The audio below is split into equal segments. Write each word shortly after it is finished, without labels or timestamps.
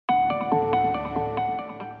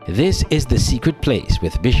This is The Secret Place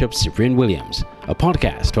with Bishop Cyprian Williams, a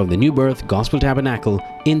podcast from the New Birth Gospel Tabernacle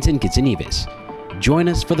in St. Kitts and Nevis. Join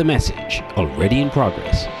us for the message already in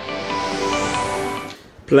progress.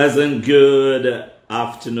 Pleasant good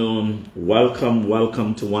afternoon.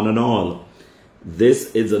 Welcome to one and all.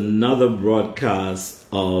 This is another broadcast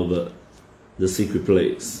of The Secret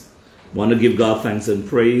Place. Want to give God thanks and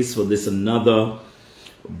praise for this another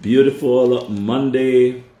beautiful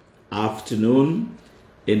Monday afternoon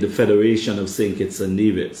in the Federation of St. Kitts and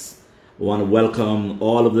Nevis. I want to welcome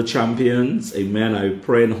all of the champions. Amen. I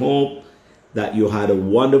pray and hope that you had a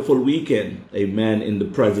wonderful weekend. Amen. In the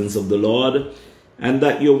presence of the Lord, and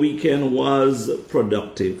that your weekend was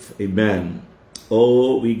productive. Amen.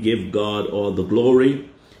 Oh, we give God all the glory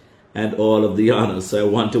and all of the honor. So I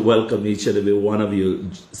want to welcome each and every one of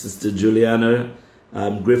you. Sister Juliana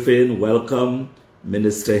Griffin, welcome.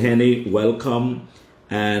 Minister Henny, welcome.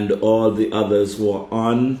 And all the others who are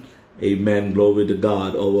on. Amen. Glory to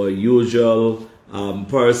God. Our usual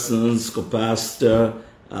persons, co-pastor,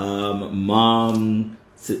 Mom,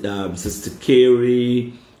 Sister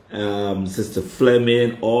Carrie, Sister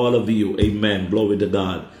Fleming, all of you. Amen. Glory to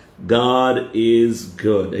God. God is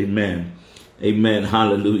good. Amen. Amen.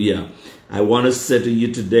 Hallelujah. I want to say to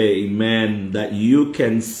you today, amen, that you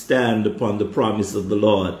can stand upon the promise of the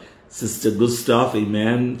Lord. Sister Gustav,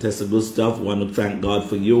 amen. Tessa Gustav, want to thank God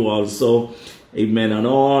for you also. Amen. And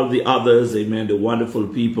all the others, amen, the wonderful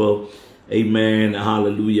people, amen,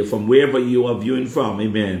 hallelujah. From wherever you are viewing from,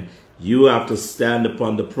 amen, you have to stand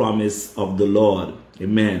upon the promise of the Lord.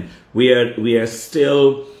 Amen. We are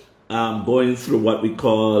still going through what we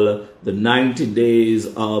call the 90 days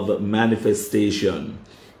of manifestation.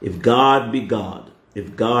 If God be God,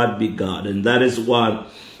 if God be God, and that is what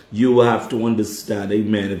you have to understand.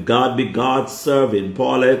 Amen. If God be God, serving.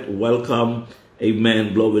 Paulette, welcome.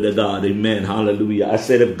 Amen. Glory to God. Amen. Hallelujah. I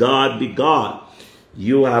said, if God be God,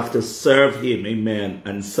 you have to serve him. Amen.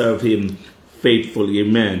 And serve him faithfully.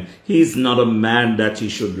 Amen. He's not a man that he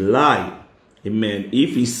should lie. Amen.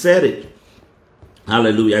 If he said it,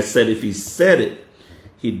 hallelujah. I said, if he said it,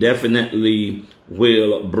 he definitely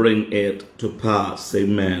will bring it to pass.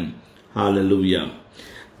 Amen. Hallelujah.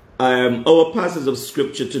 Our passage of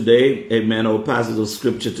scripture today, amen, our passage of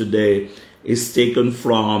scripture today is taken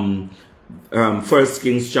from 1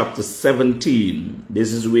 Kings chapter 17.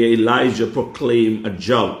 This is where Elijah proclaimed a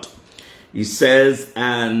drought. He says,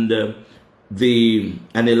 and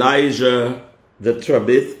Elijah the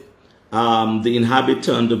Tishbite, the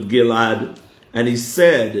inhabitant of Gilead, and he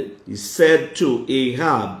said to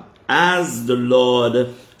Ahab, as the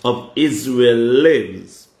Lord of Israel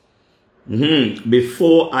lives,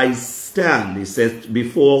 before I stand, he says,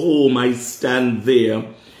 before whom I stand there,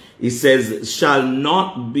 he says, shall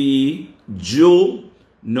not be dew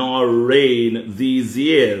nor rain these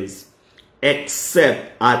years,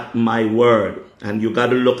 except at my word. And you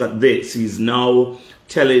got to look at this. He's now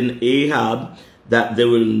telling Ahab that there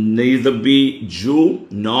will neither be dew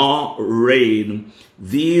nor rain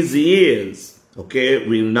these years. Okay,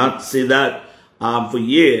 we'll not see that for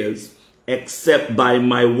years, except by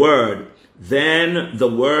my word. Then the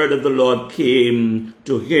word of the Lord came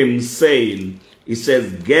to him, saying, he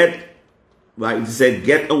says, get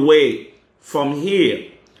away from here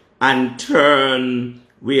and turn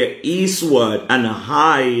where eastward and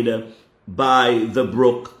hide by the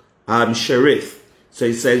brook Cherith. So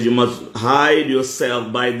he says, you must hide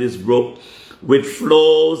yourself by this brook which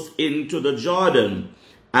flows into the Jordan.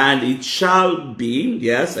 And it shall be,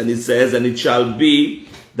 yes, and it says, and it shall be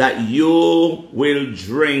that you will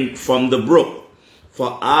drink from the brook.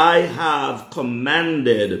 For I have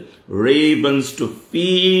commanded ravens to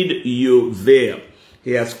feed you there.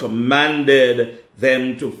 He has commanded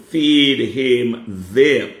them to feed him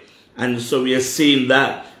there. And so we are seeing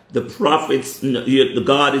that the prophets,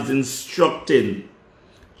 God is instructing,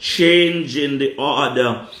 changing the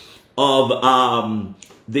order of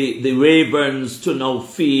the ravens to now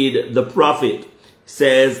feed the prophet.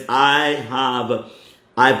 Says,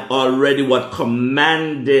 I've already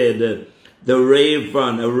commanded the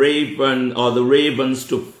ravens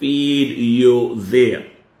to feed you there.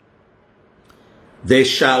 There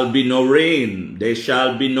shall be no rain. There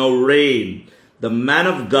shall be no rain. The man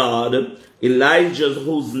of God, Elijah,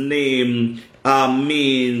 whose name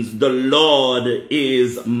means the Lord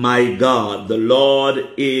is my God. The Lord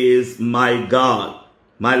is my God.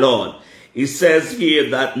 My Lord. He says here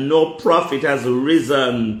that no prophet has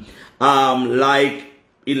risen like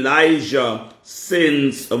Elijah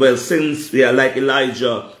since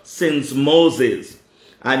Moses.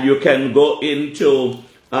 And you can go into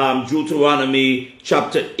Deuteronomy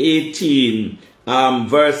chapter 18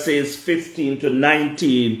 verses 15 to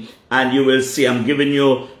 19, and you will see I'm giving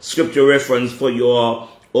you scripture reference for your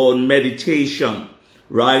own meditation,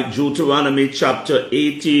 right? Deuteronomy chapter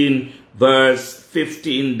 18, verse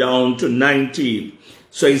 15 down to 19.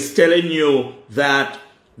 So he's telling you that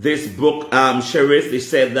this brook, Sheriff, he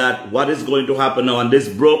said that what is going to happen now, and this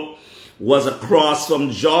brook was across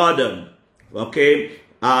from Jordan, okay?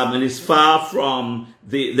 And it's far from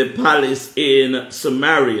the palace in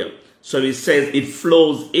Samaria. So he says it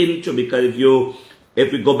flows into, because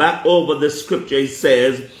if we go back over the scripture, it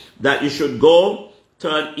says that you should go,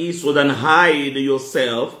 turn eastward and hide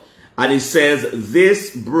yourself. And it says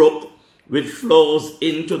this brook which flows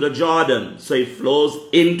into the Jordan. So it flows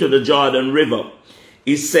into the Jordan River.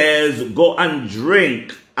 It says go and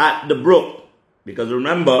drink at the brook. Because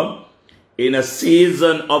remember, in a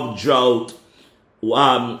season of drought,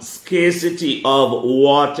 scarcity of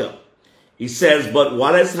water. He says, but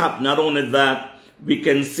what has happened, not only that, we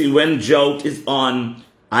can see when drought is on,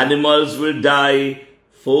 animals will die,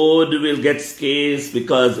 food will get scarce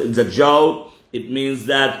because it's a drought. It means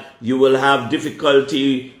that you will have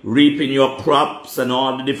difficulty reaping your crops and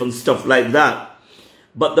all the different stuff like that.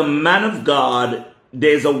 But the man of God,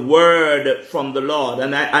 there's a word from the Lord,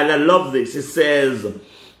 and I love this.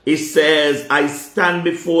 It says, I stand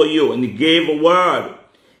before you, and he gave a word.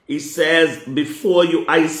 He says, before you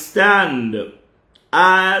I stand,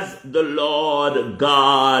 as the Lord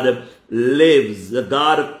God lives, the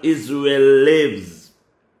God of Israel lives.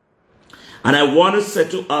 And I want to say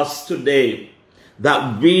to us today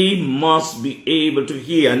that we must be able to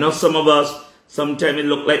hear. I know some of us, sometimes it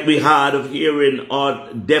look like we're hard of hearing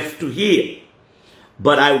or deaf to hear.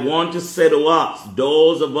 But I want to say to us,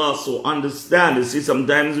 those of us who understand, you see,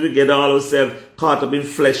 sometimes we get all ourselves caught up in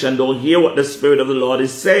flesh and don't hear what the Spirit of the Lord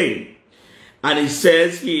is saying. And he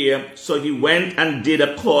says here, so he went and did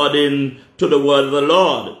according to the word of the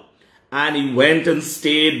Lord. And he went and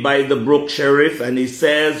stayed by the brook Cherith, and he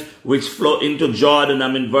says, which flow into Jordan.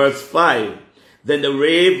 I'm in verse 5. Then the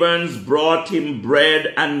ravens brought him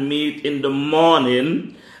bread and meat in the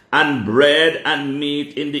morning, and bread and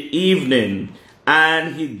meat in the evening.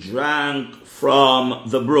 And he drank from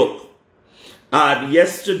the brook.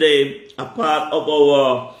 Yesterday, a part of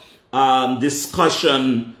our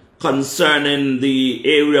discussion concerning the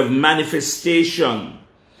area of manifestation,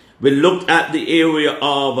 we looked at the area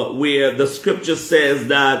of where the scripture says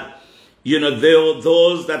that,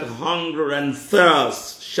 those that hunger and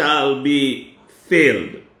thirst shall be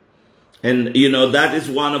filled. And, that is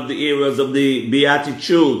one of the areas of the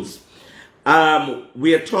Beatitudes.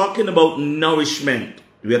 We are talking about nourishment.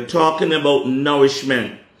 We are talking about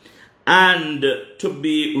nourishment and to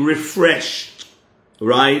be refreshed,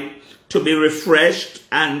 right? To be refreshed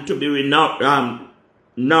and to be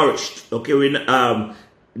nourished. Okay,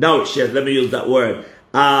 nourished, yes, let me use that word.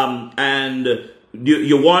 And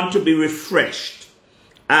you want to be refreshed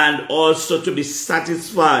and also to be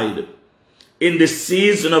satisfied. In the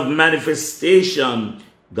season of manifestation,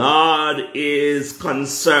 God is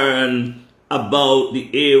concerned about the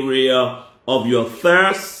area of your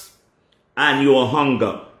thirst and your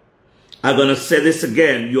hunger. I'm going to say this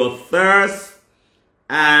again, your thirst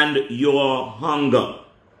and your hunger.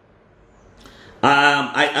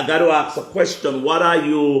 I got to ask a question. What are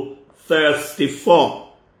you thirsty for?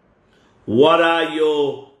 What are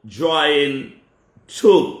you drawing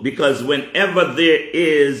to? Because whenever there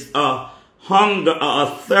is a hunger or a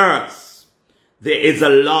thirst, there is a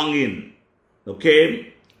longing. Okay?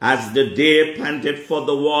 As the deer panted for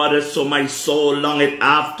the water, so my soul longeth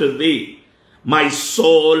after thee. My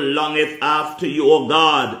soul longeth after you, O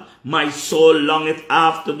God. My soul longeth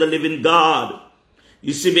after the living God.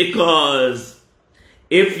 You see, because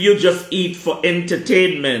if you just eat for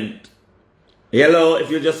entertainment, if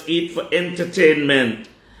you just eat for entertainment,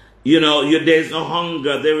 there's no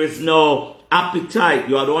hunger, there is no appetite.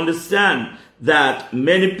 You have to understand that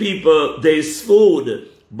many people, there is food,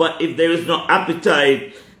 but if there is no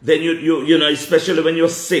appetite, then you especially when you're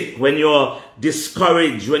sick, when you're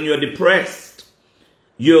discouraged, when you're depressed,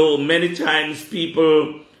 many times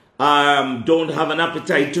people don't have an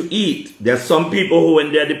appetite to eat. There are some people who,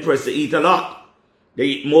 when they're depressed, they eat a lot. They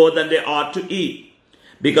eat more than they ought to eat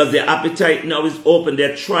because their appetite now is open.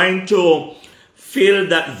 They're trying to fill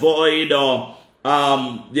that void or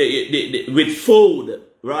with food,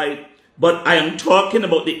 right? But I am talking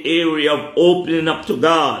about the area of opening up to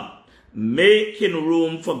God, making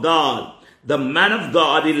room for God. The man of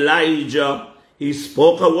God, Elijah, he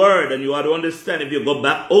spoke a word, and you have to understand, if you go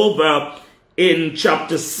back over in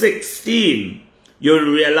chapter 16,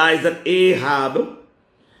 you'll realize that Ahab,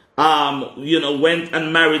 went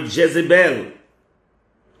and married Jezebel.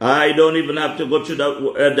 I don't even have to go through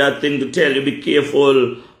that thing to tell you, be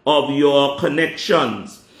careful of your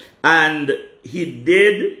connections. And he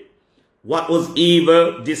did what was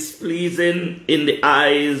evil, displeasing in the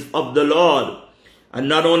eyes of the Lord. And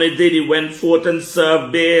not only did he went forth and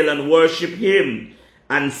serve Baal and worship him,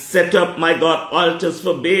 and set up, my God, altars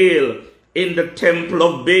for Baal in the temple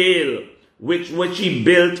of Baal, which he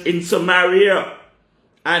built in Samaria.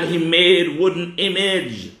 And he made wooden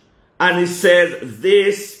image. And he says,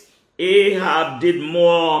 this Ahab did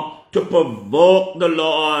more to provoke the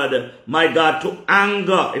Lord, my God, to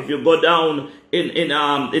anger. If you go down in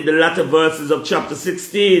the latter verses of chapter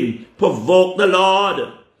 16, provoke the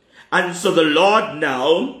Lord. And so the Lord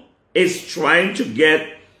now is trying to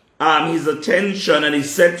get his attention, and he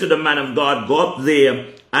said to the man of God, go up there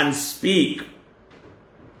and speak.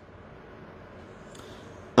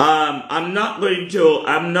 I'm not going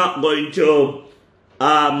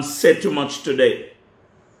to say too much today.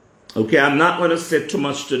 Okay, I'm not going to say too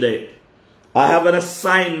much today. I have an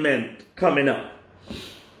assignment coming up,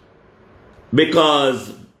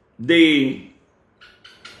 because the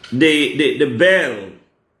bell,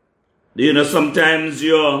 you know, sometimes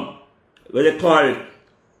what they call it,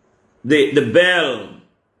 the bell,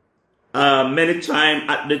 many times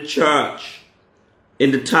at the church,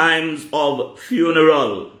 in the times of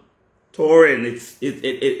funeral, touring, it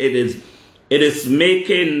is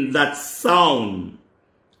making that sound.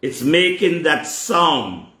 It's making that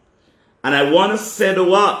sound. And I want to say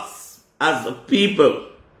to us as a people,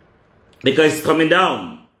 because it's coming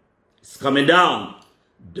down. It's coming down.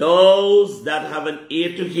 Those that have an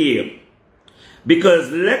ear to hear. Because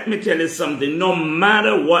let me tell you something, no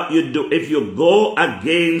matter what you do, if you go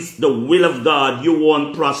against the will of God, you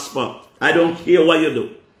won't prosper. I don't care what you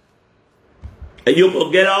do. You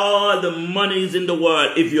could get all the monies in the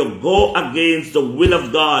world. If you go against the will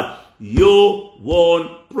of God, you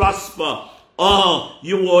won't prosper. Or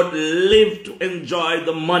you won't live to enjoy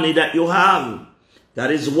the money that you have. That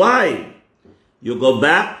is why you go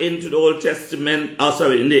back into the Old Testament,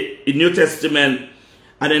 in the New Testament,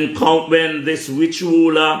 and then count when this rich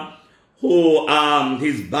ruler who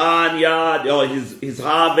his barnyard or his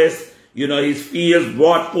harvest, you know, his fields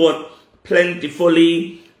brought forth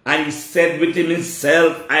plentifully, and he said within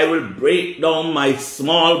himself, I will break down my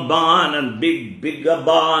small barn and bigger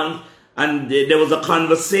barns. And there was a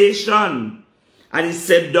conversation, and he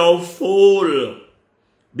said, thou fool,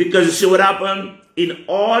 because you see what happened in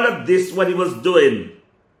all of this, what he was doing,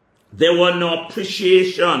 there was no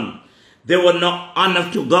appreciation. There were no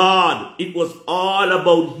honor to God. It was all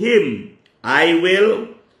about him. I will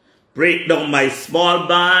break down my small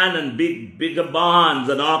barn and bigger barns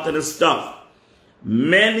and all kind of stuff.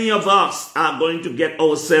 Many of us are going to get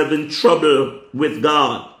ourselves in trouble with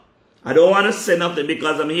God. I don't want to say nothing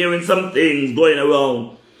because I'm hearing some things going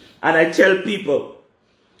around. And I tell people,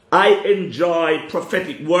 I enjoy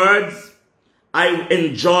prophetic words. I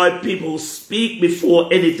enjoy people who speak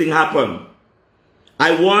before anything happens.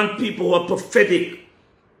 I want people who are prophetic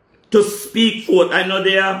to speak forth. I know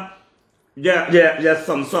there's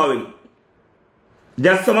some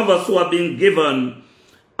of us who have been given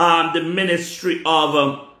the ministry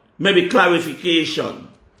of maybe clarification.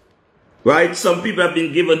 Right? Some people have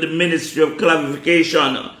been given the ministry of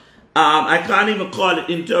clarification. I can't even call it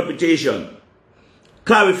interpretation.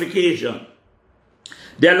 Clarification.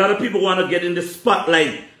 There are a lot of people who want to get in the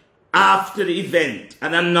spotlight after the event.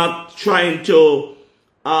 And I'm not trying to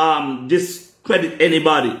discredit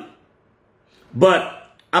anybody.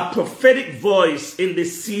 But a prophetic voice in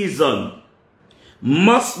this season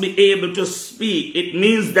must be able to speak. It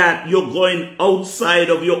means that you're going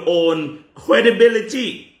outside of your own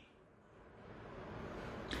credibility.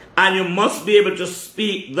 And you must be able to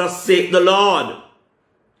speak, thus saith the Lord.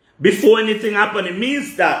 Before anything happens, it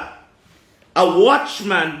means that a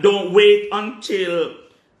watchman don't wait until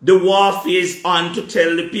the warfare is on to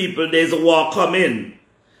tell the people there's a war coming.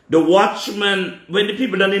 The watchman, when the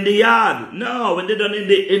people done in the yard, no, when they done in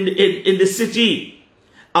the city,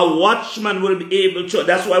 a watchman will be able to,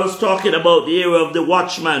 that's why I was talking about the area of the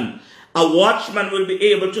watchman. A watchman will be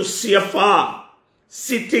able to see afar,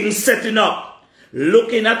 sitting, setting up,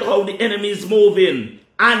 looking at how the enemy is moving,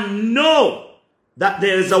 and know that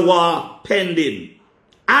there is a war pending,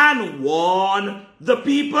 and warn the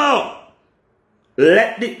people.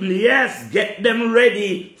 Get them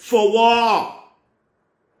ready for war.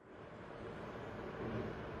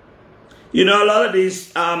 You know, a lot of these,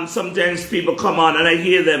 sometimes people come on and I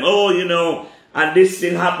hear them, oh, you know, and this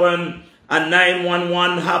thing happened, and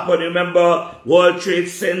 911 happened, remember, World Trade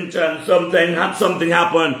Center, and something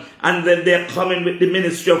happened, and then they're coming with the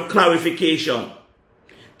ministry of clarification,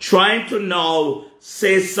 trying to now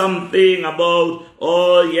say something about,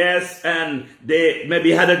 oh yes, and they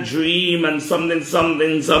maybe had a dream and something,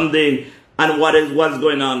 and what's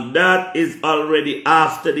going on. That is already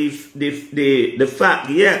after the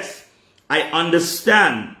fact. Yes, I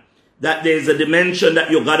understand that there's a dimension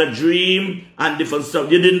that you got a dream and different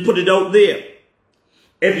stuff. You didn't put it out there.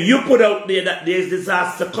 If you put out there that there's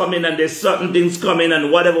disaster coming and there's certain things coming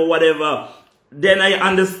and whatever, then I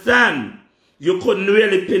understand. You couldn't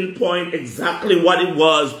really pinpoint exactly what it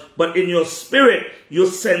was, but in your spirit, you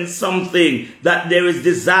sense something, that there is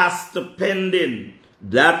disaster pending.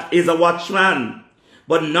 That is a watchman.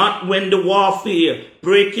 But not when the warfare,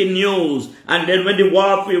 breaking news, and then when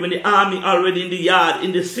the army already in the yard,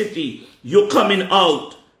 in the city, you're coming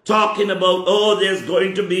out, talking about, oh, there's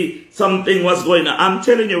going to be something, what's going on. I'm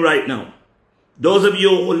telling you right now, those of you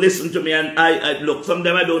who listen to me, and I look, some of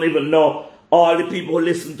them I don't even know all the people who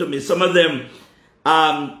listen to me. Some of them,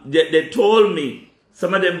 they told me,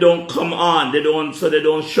 some of them don't come on, they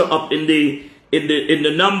don't show up in the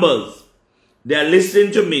numbers. They're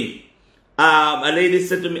listening to me. A lady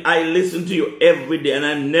said to me, I listen to you every day, and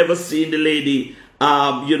I've never seen the lady,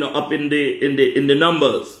 up in the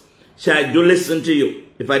numbers. So I do listen to you.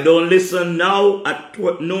 If I don't listen now at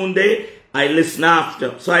noonday, I listen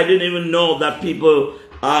after. So I didn't even know that people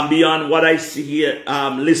beyond what I see here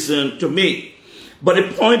listen to me. But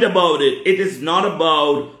the point about it is not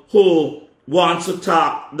about who wants to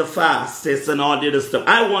talk the fastest and all the other stuff.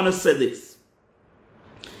 I want to say this.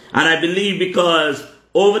 And I believe because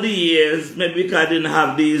over the years, maybe because I didn't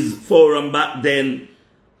have these forums back then,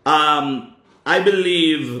 I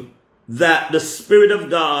believe that the Spirit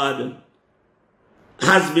of God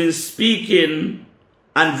has been speaking,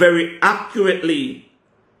 and very accurately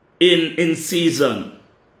in season.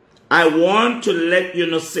 I want to let you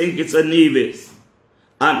know, St. Kitts and Nevis,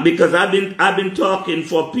 because I've been talking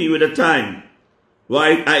for a period of time,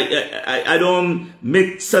 right? I don't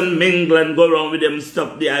mix and mingle and go around with them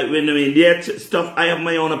stuff. Stuff, I have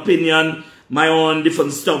my own opinion, my own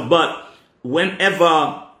different stuff. But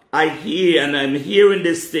whenever I hear and I'm hearing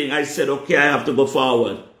this thing, I said, okay, I have to go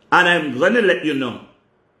forward, and I'm gonna let you know.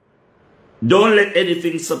 Don't let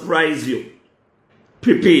anything surprise you.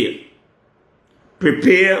 Prepare.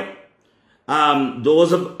 Prepare.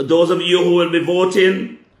 Those of you who will be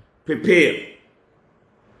voting, prepare.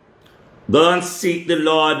 Go and seek the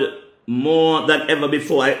Lord more than ever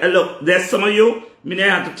before. Look, there's some of you, I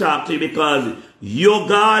have to talk to you because your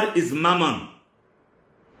God is Mammon.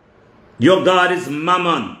 Your God is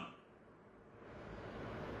Mammon.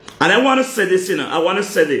 And I want to say this, I want to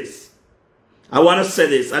say this.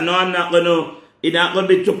 I know it's not going to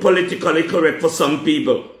be too politically correct for some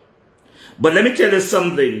people. But let me tell you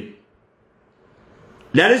something.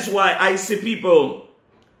 That is why I see people,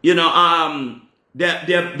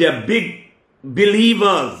 they're big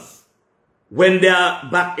believers when they're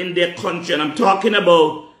back in their country. And I'm talking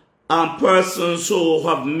about persons who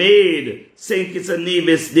have made St. Kitts and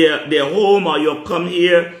Nevis their home, or you come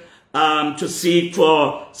here to seek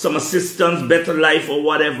for some assistance, better life or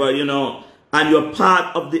whatever, and you're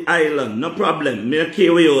part of the island, no problem.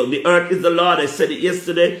 The earth is the Lord. I said it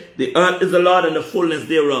yesterday. The earth is the Lord and the fullness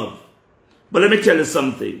thereof. But let me tell you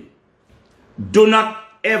something. Do not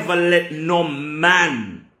ever let no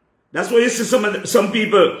man. That's why you see some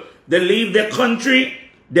people, they leave their country,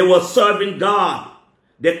 they were serving God.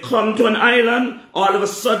 They come to an island, all of a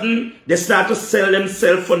sudden, they start to sell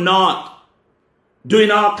themselves for naught.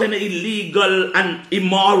 Doing all kind of illegal and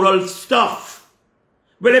immoral stuff.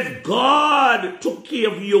 Well, if God took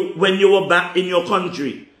care of you when you were back in your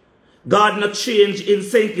country, God not changed in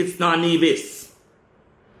St. Kitts nor Nevis.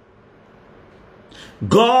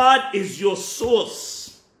 God is your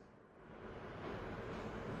source.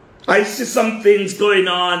 I see some things going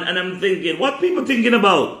on and I'm thinking, what people thinking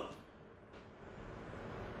about?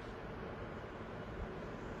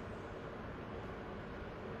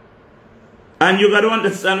 And you got to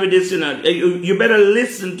understand with this, you better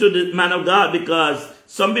listen to the man of God, because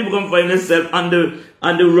some people can find themselves on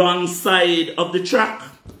the wrong side of the track.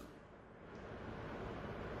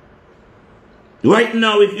 Right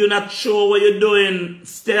now, if you're not sure what you're doing,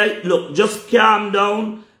 look, just calm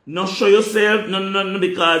down. Not show yourself, no,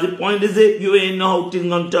 because the point is you ain't know how things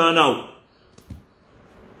gonna turn out.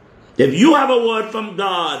 If you have a word from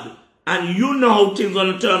God, and you know how things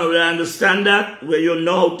gonna turn out, I understand that, where you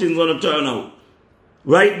know how things gonna turn out.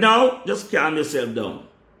 Right now, just calm yourself down.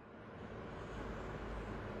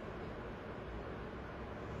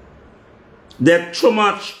 There are too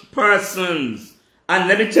much persons. And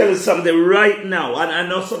let me tell you something right now. And I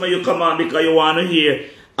know some of you come on because you want to hear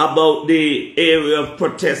about the area of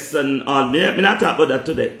protests and all. We're not talking about that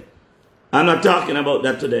today. I'm not talking about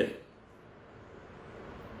that today.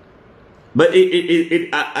 But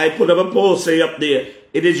I put up a post say up there.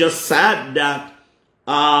 It is just sad that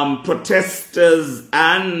protesters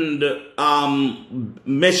and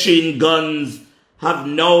machine guns have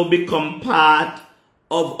now become part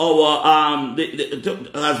of our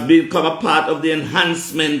has become a part of the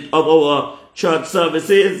enhancement of our church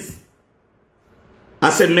services. I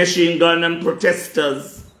said machine gun and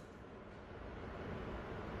protesters.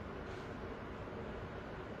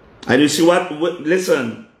 And you see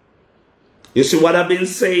listen, you see what I've been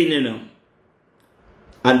saying, you know.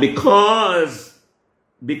 And because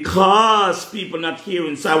people not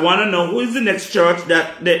hearing, so I want to know who is the next church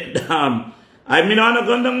that I mean, I'm not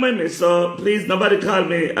going down by me, so please, nobody call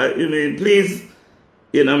me. Please,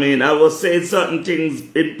 you know what I mean? I will say certain things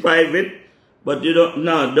in private, but you don't,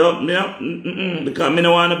 because I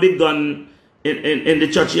don't want a big gun in the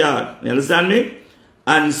churchyard. You understand me?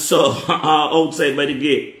 And so, outside by the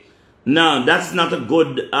gate. No, that's not a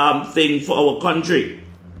good thing for our country.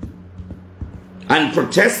 And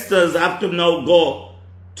protesters have to now go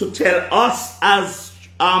to tell us as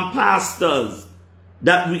pastors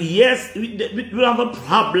that we have a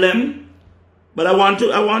problem, but I want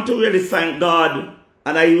to really thank God,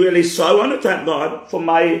 and I want to thank God for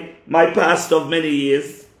my pastor of many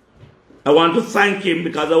years. I want to thank him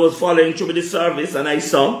because I was following through with the service, and I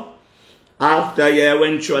saw after I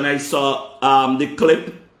went through and I saw the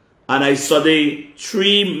clip, and I saw the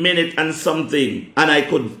 3 minute and something, and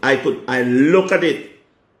I look at it,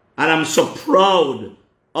 and I'm so proud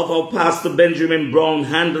of how Pastor Benjamin Brown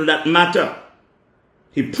handled that matter.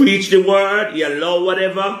 He preached the word, he allowed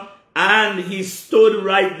whatever, and he stood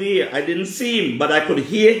right there. I didn't see him, but I could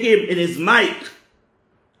hear him in his mic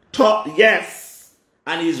talk, yes,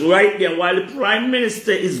 and he's right there. While the Prime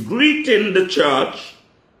Minister is greeting the church,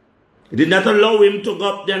 he did not allow him to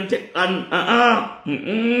go up there and take,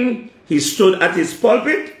 he stood at his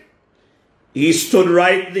pulpit. He stood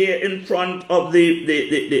right there in front of in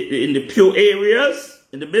the pew areas,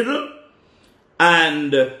 in the middle,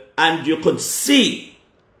 and you could see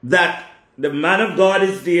that the man of God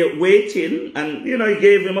is there waiting, and he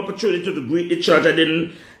gave him opportunity to greet the church. I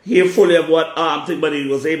didn't hear fully of what thing, but he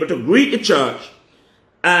was able to greet the church.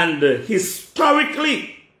 And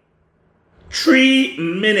historically, 3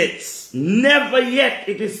 minutes, never yet,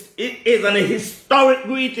 it is an historic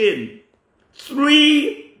greeting.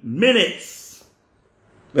 3 minutes.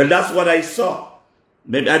 Well, that's what I saw.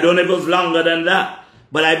 Maybe I don't know if it was longer than that,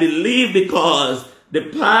 but I believe because the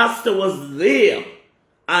pastor was there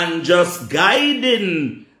and just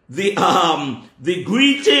guiding the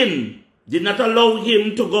greeting, did not allow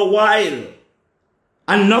him to go wild.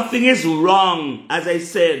 And nothing is wrong, as I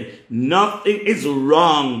said, nothing is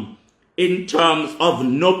wrong in terms of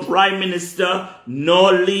no prime minister,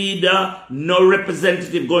 no leader, no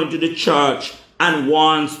representative going to the church and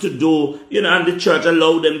wants to do, and the church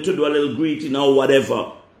allow them to do a little greeting or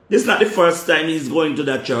whatever. This is not the first time he's going to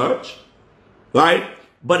that church, right?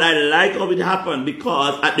 But I like how it happened,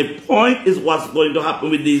 because at the point is what's going to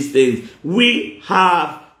happen with these things. We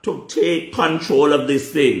have to take control of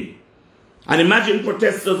this thing. And imagine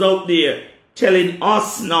protesters out there telling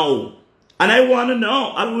us now. And I want to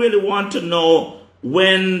know, I really want to know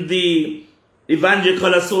when the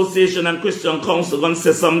Evangelical Association and Christian Council are going to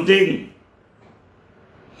say something.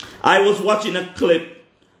 I was watching a clip.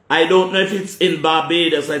 I don't know if it's in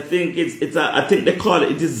Barbados. I think I think they call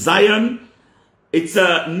it is Zion. It's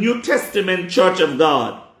a New Testament Church of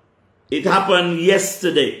God. It happened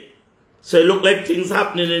yesterday. So it looked like things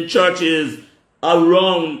happening in churches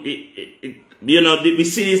around. We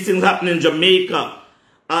see these things happening in Jamaica,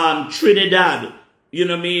 Trinidad. You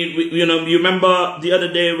know what I mean? You remember the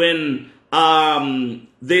other day when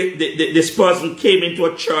this person came into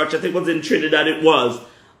a church. I think it was in Trinidad. It was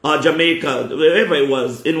Jamaica, wherever it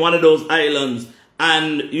was, in one of those islands.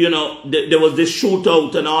 And, there was this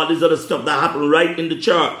shootout and all this other stuff that happened right in the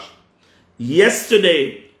church.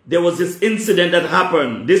 Yesterday, there was this incident that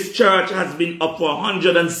happened. This church has been up for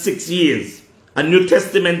 106 years. A New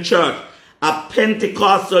Testament church, a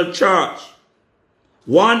Pentecostal church.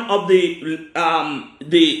 One of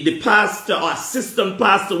the pastor or assistant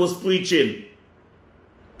pastor was preaching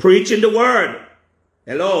the word.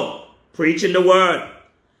 Hello, preaching the word.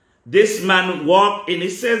 This man walked in. He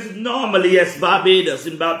says, normally, yes, Barbados.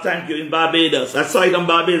 In Barbados. I saw it on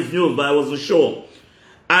Barbados News, but I wasn't sure.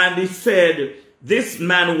 And he said, this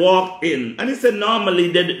man walked in. And he said,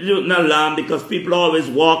 normally, they do not alarm because people always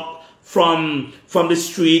walk from the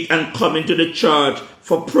street and come into the church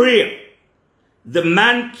for prayer. The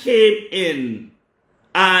man came in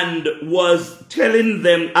and was telling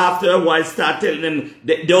them, after a while, start telling them,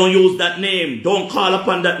 don't use that name, don't call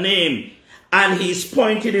upon that name. And he's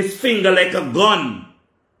pointing his finger like a gun.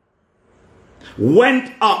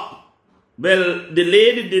 Went up. Well, the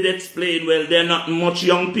lady did explain, well, they're not much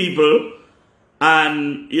young people.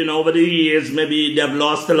 And, over the years, maybe they've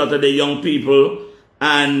lost a lot of the young people.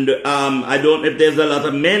 And I don't know if there's a lot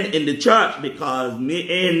of men in the church, because me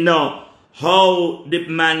ain't know how the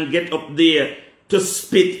man get up there to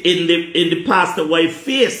spit in the pastor wife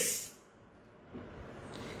face.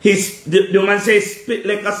 The man say spit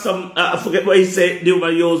like I forget what he said, the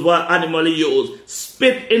woman used, what animal he used.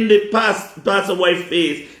 Spit in the pastor wife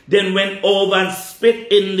face, then went over and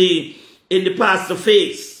spit in the pastor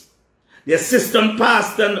face. The assistant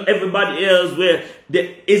pastor and everybody else, where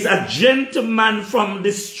there is a gentleman from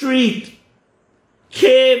the street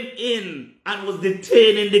came in and was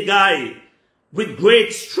detaining the guy with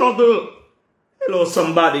great struggle. Hello,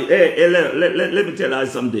 somebody. Hey, let me tell you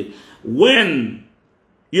something. When,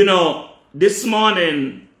 this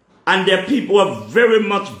morning, and there people are very,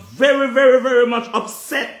 very much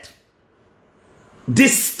upset,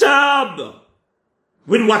 disturbed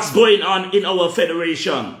with what's going on in our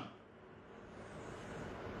federation.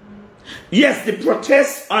 Yes, the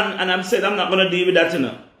protest and I'm saying I'm not going to deal with that,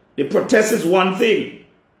 The protest is one thing.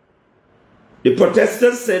 The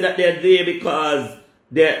protesters say that they're there because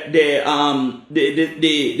the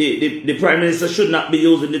prime minister should not be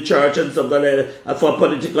using the church and stuff like that for a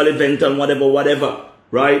political event and whatever,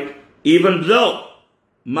 right? Even though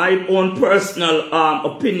my own personal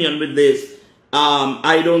opinion with this,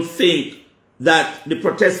 I don't think that the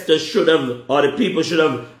protesters should have, or the people should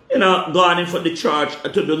have, gone in for the church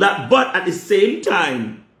to do that. But at the same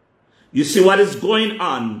time, you see what is going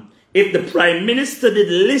on. If the prime minister did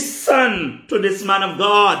listen to this man of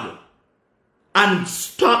God and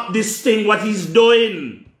stop this thing, what he's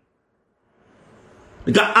doing,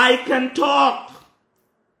 because I can talk.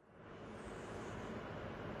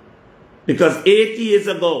 Because 8 years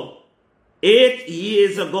ago,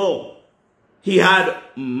 he had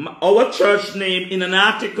our church name in an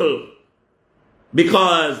article,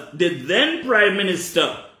 because the then prime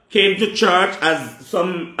minister came to church as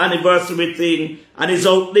some anniversary thing, and is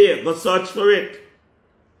out there. Go search for it.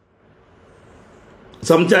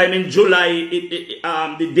 Sometime in July,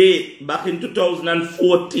 the date, back in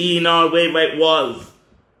 2014 or wherever it was.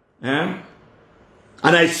 And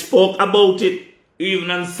I spoke about it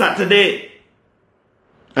even on Saturday.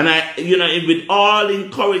 And with all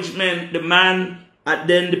encouragement, the man,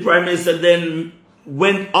 then the prime minister then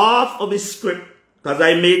went off of his script. Because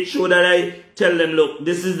I made sure that I tell them, look,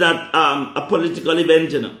 this is not a political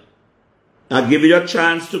event, I'll give you a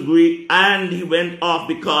chance to agree. And he went off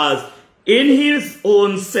because in his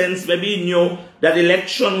own sense, maybe he knew that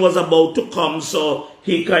election was about to come. So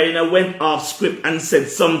he kind of went off script and said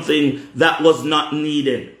something that was not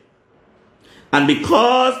needed. And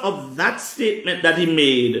because of that statement that he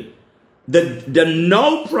made, the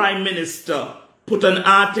now prime minister put an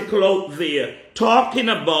article out there talking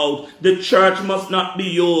about the church must not be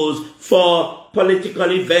used for political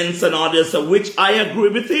events and all this, which I agree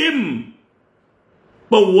with him.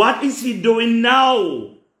 But what is he doing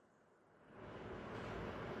now?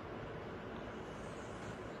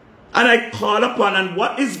 And I call upon, and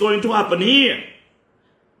what is going to happen here?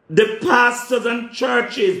 The pastors and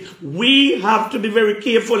churches, we have to be very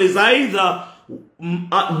careful. Is either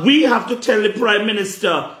we have to tell the prime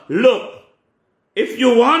minister, look, if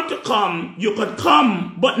you want to come, you could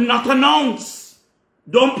come, but not announce.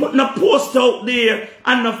 Don't put no post out there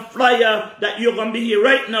and no flyer that you're going to be here.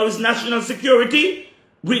 Right now is national security.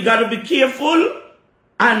 We got to be careful.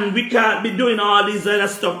 And we can't be doing all this other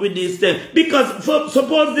stuff with these things. Because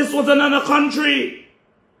suppose this was another country.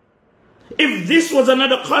 If this was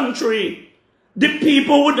another country, the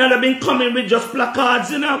people would not have been coming with just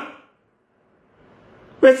placards,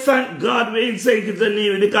 But thank God we ain't saying it's a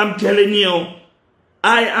new, because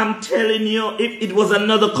I am telling you, if it was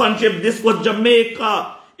another country, if this was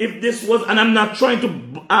Jamaica, if this was, and I'm not trying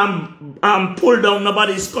to pull down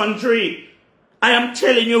nobody's country, I am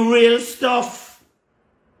telling you real stuff.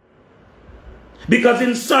 Because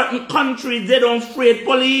in certain countries, they don't afraid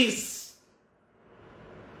police.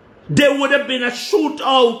 There would have been a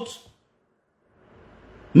shootout.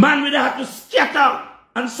 Man would have had to scatter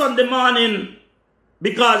on Sunday morning,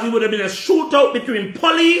 because it would have been a shootout between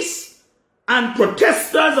police and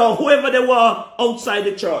protesters or whoever they were outside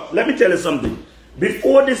the church. Let me tell you something.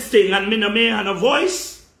 Before this thing, and me no may have a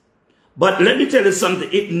voice, but let me tell you something.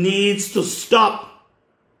 It needs to stop.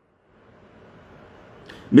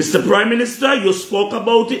 Mr. Prime Minister, you spoke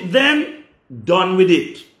about it then. Done with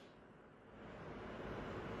it.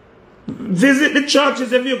 Visit the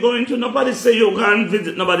churches if you're going to. Nobody say you can't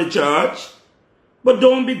visit nobody's church. But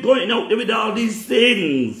don't be going out there with all these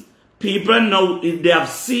things. People know they have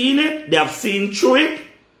seen it, they have seen through it,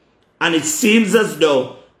 and it seems as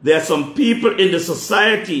though there are some people in the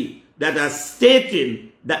society that are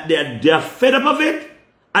stating that they're fed up of it.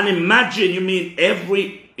 And imagine, you mean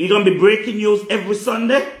you're going to be breaking news every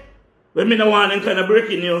Sunday? Well, me don't want any kind of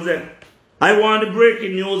breaking news then. I want the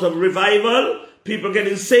breaking news of revival, people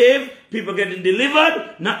getting saved, people getting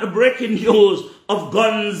delivered, not the breaking news of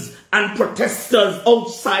guns and protesters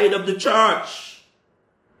outside of the church.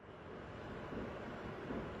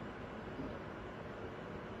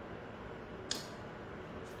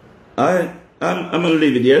 I'm going to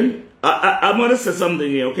leave it here. I'm going to say something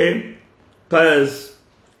here, okay? Because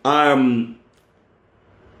I'm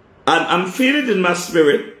feeling it in my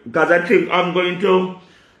spirit, because I think I'm going to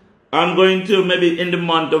maybe in the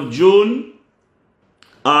month of June,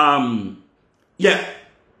 when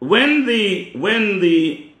the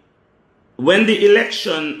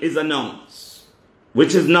election is announced,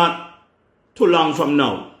 which is not too long from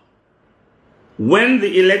now, when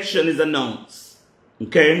the election is announced,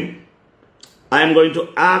 okay, I am going to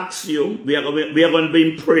ask you, we are going to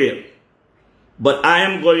be in prayer, but I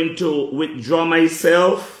am going to withdraw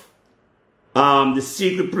myself, the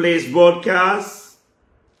Secret Place broadcast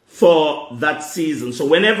for that season. So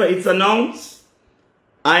whenever it's announced,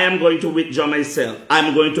 I am going to withdraw myself.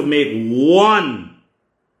 I'm going to make one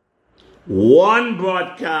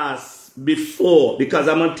broadcast before, because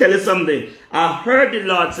I'm going to tell you something. I heard the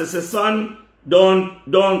Lord say, son, don't,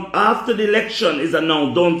 after the election is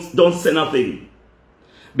announced, don't say nothing.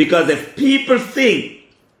 Because if people think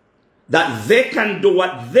that they can do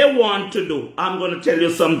what they want to do, I'm going to tell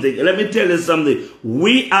you something. Let me tell you something.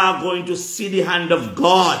 We are going to see the hand of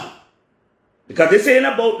God. Because this ain't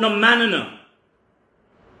about no man, enough.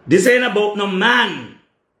 This ain't about no man.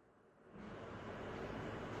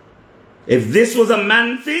 If this was a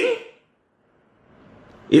man thing,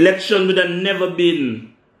 election would have never been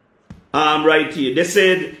right here. They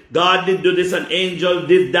said God did do this, an angel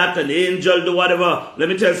did that, an angel do whatever. Let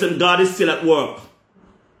me tell you something, God is still at work.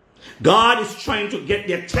 God is trying to get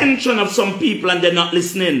the attention of some people and they're not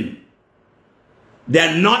listening.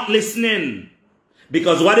 They're not listening.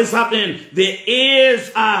 Because what is happening? Their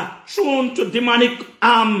ears are tuned to demonic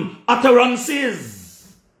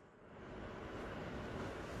utterances.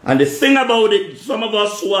 And the thing about it, some of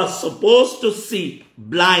us who are supposed to see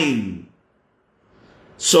blind.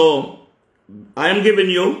 So, I am giving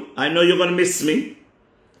you, I know you're going to miss me,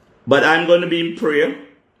 but I'm going to be in prayer.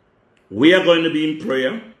 We are going to be in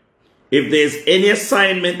prayer. If there's any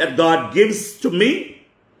assignment that God gives to me,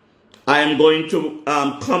 I am going to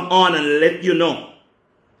come on and let you know.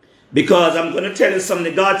 Because I'm going to tell you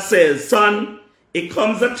something. God says, son, it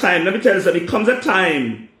comes a time, let me tell you something, it comes a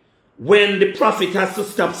time when the prophet has to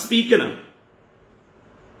stop speaking.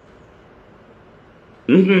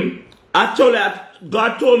 God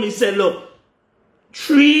told me, he said, look,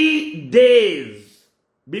 3 days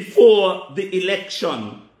before the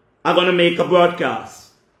election, I'm going to make a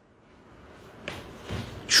broadcast.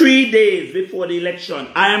 3 days before the election,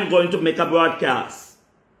 I am going to make a broadcast.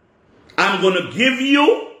 I'm going to give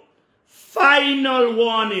you final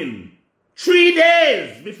warning. 3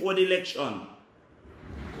 days before the election.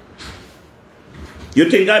 You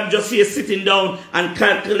think I'm just here sitting down and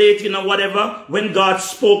calculating or whatever? When God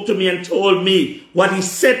spoke to me and told me what he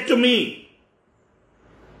said to me.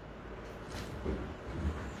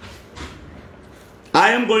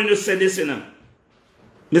 I am going to say this,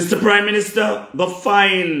 Mr. Prime Minister, go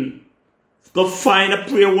find a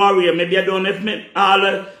prayer warrior. Maybe I don't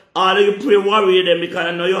have all of you prayer warrior then, because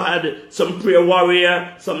I know you had some prayer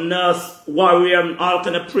warrior, some nurse warrior, and all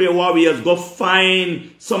kind of prayer warriors. Go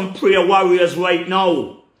find some prayer warriors right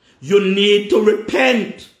now. You need to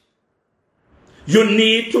repent. You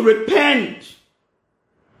need to repent.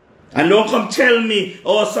 And don't come tell me,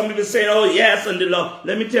 oh, some people say, oh yes, and the Lord.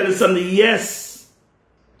 Let me tell you something, yes.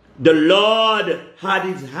 The Lord had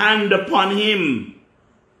his hand upon him.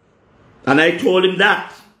 And I told him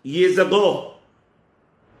that years ago.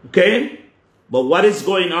 Okay? But what is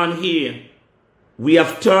going on here? He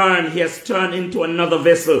has turned into another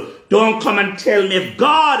vessel. Don't come and tell me if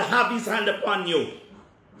God have his hand upon you.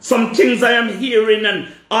 Some things I am hearing and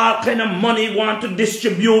all kind of money want to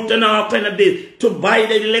distribute and all kind of this to buy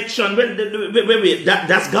the election. Wait,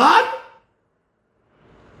 that's God?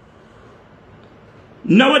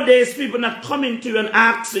 Nowadays, people not coming to you and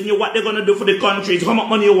asking you what they're going to do for the countries. How much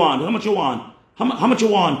money you want? How much you want? How much you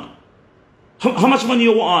want? How much money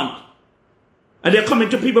you want? And they're coming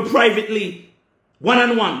to people privately,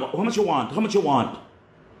 one-on-one. How much you want? How much you want?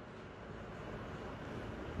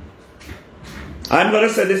 I'm going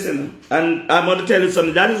to say this, and I'm going to tell you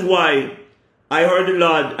something. That is why I heard the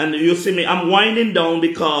Lord, and you see me, I'm winding down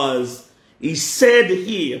because he said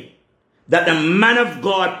here that the man of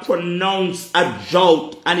God pronounced a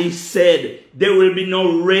drought, and he said there will be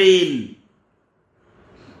no rain.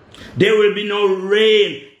 There will be no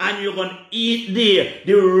rain, and you're going to eat there.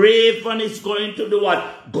 The raven is going to do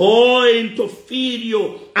what? Going to feed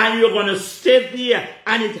you, and you're going to stay there.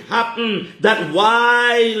 And it happened that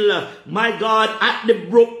while, my God, at the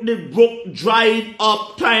brook dried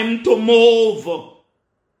up. Time to move.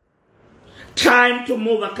 Time to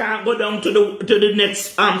move. I can't go down to the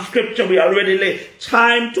next scripture. We already late.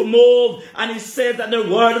 Time to move. And he said that the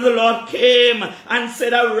word of the Lord came and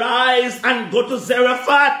said, arise and go to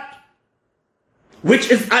Zarephath,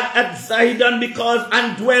 which is at Zidon,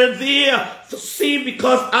 and dwell there. So see,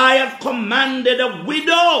 because I have commanded a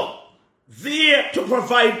widow there to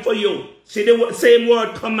provide for you. See the same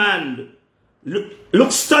word, command.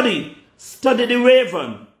 Look, study the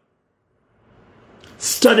raven.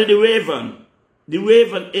 Study the raven. The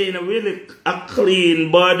raven ain't really a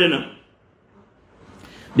clean bird, you know.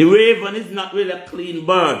 The raven is not really a clean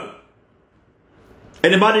bird.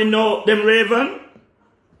 Anybody know them raven?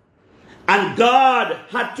 And God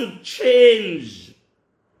had to change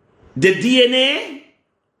the DNA.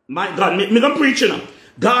 My God, me gonna preach, you know.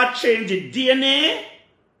 God changed the DNA,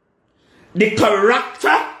 the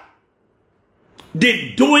character,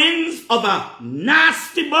 the doings of a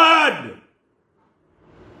nasty bird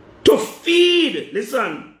to feed.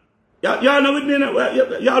 Listen, y'all know with me now?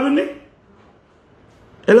 Y'all with me?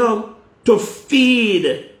 Hello? To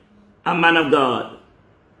feed a man of God.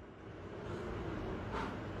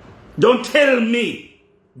 Don't tell me.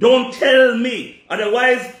 Don't tell me.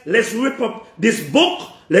 Otherwise, let's rip up this book.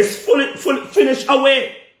 Let's finish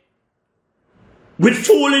away with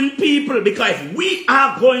fooling people. Because if we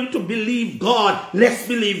are going to believe God, let's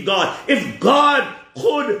believe God. If God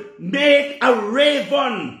could make a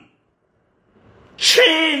raven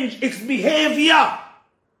change its behavior.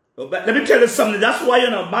 But let me tell you something. That's why,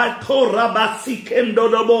 you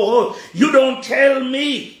don't tell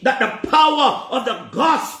me that the power of the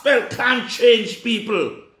gospel can't change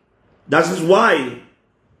people. That is why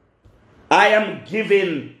I am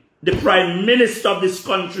giving the prime minister of this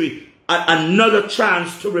country another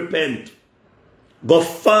chance to repent. Go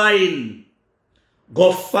fine.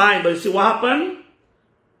 But you see what happened?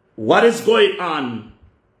 What is going on?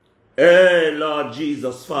 Hey, Lord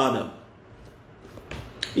Jesus, Father.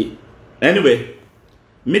 Anyway,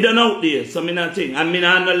 me done out there, so me not think. And me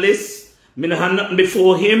not on the list. Me not have nothing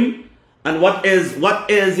before him. And what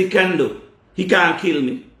else he can do? He can't kill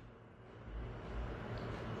me.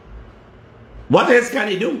 What else can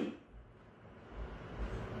he do?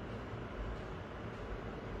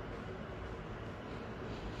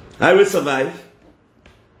 I will survive.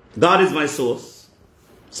 God is my source.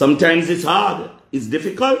 Sometimes it's hard. It's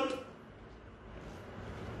difficult.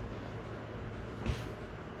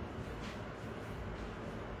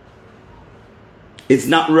 It's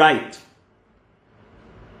not right.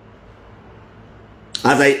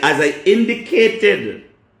 As I indicated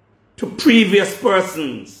to previous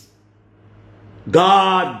persons,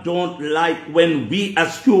 God don't like when we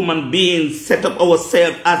as human beings set up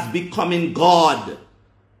ourselves as becoming God.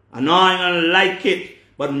 And I don't like it.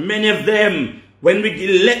 But many of them, when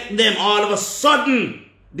we elect them, all of a sudden,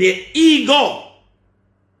 their ego,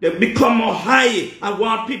 they become more high and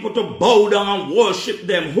want people to bow down and worship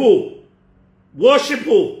them. Who? Worship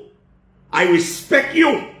who? I respect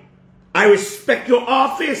you. I respect your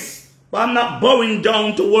office. But I'm not bowing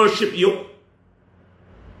down to worship you.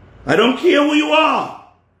 I don't care who you are.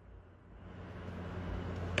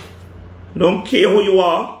 I don't care who you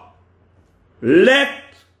are. Let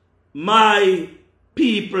my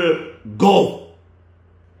people go.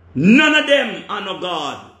 None of them are no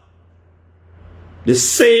God. The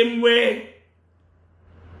same way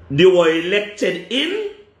they were elected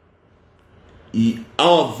in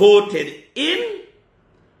or voted in,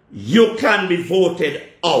 you can be voted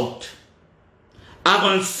out. I'm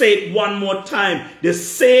going to say it one more time. The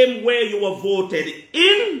same way you were voted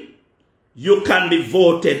in, you can be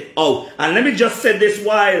voted out. And let me just say this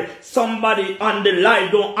while somebody on the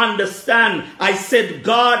line don't understand. I said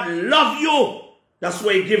God love you. That's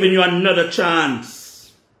why He's giving you another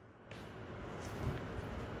chance.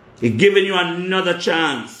 He's giving you another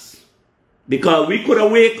chance. Because we could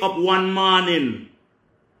have wake up one morning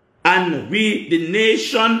and we, the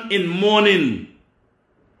nation in mourning.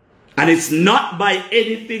 And it's not by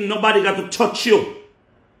anything, nobody got to touch you.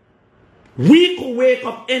 We could wake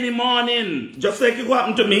up any morning, just like it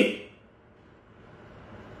happened to me.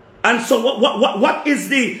 And so what is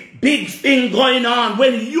the big thing going on?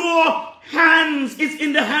 When your hands is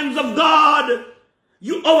in the hands of God,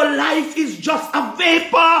 our life is just a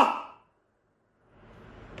vapor.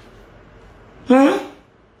 Huh?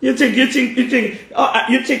 You think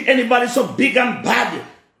anybody so big and bad?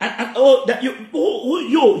 And that you?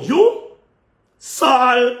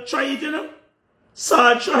 Saul tried, you know?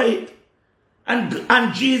 Saul tried.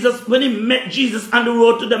 And Jesus, when he met Jesus on the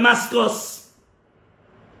road to Damascus,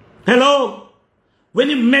 hello? When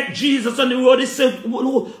he met Jesus on the road, he said,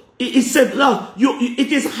 Lord,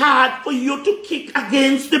 it is hard for you to kick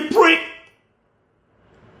against the prick.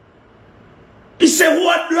 He said,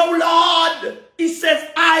 what, Lord? He says,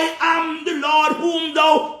 I am the Lord whom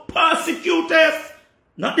thou persecutest.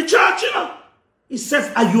 Not the church, you know. He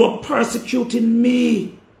says, you are persecuting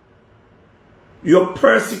me. You're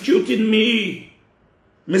persecuting me.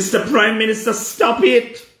 Mr. Prime Minister, stop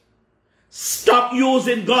it. Stop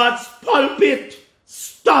using God's pulpit.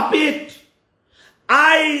 Stop it.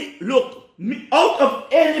 Look, out of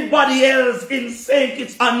anybody else in St.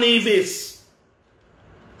 Kitts and Nevis,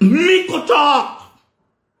 me could talk.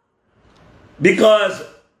 Because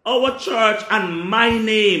our church and my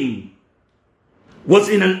name was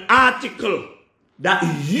in an article that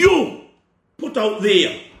you put out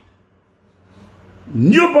there.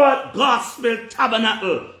 New Birth Gospel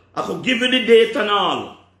Tabernacle. I could give you the date and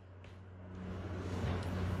all.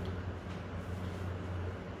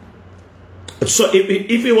 So if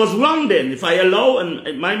it was wrong then, if I allow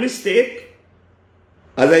and my mistake,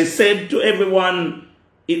 as I said to everyone,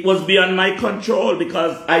 it was beyond my control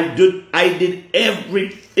because I did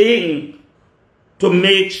everything to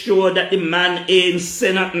make sure that the man ain't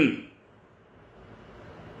say nothing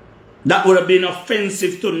that would have been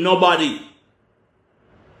offensive to nobody.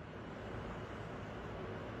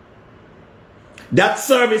 That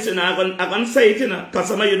service, and I'm going to say it, because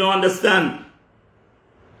some of you don't understand.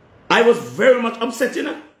 I was very much upset,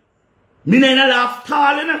 Me not laugh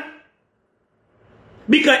tall,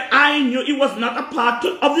 because I knew it was not a part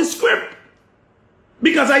of the script.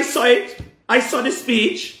 Because I saw it. I saw the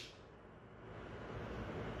speech.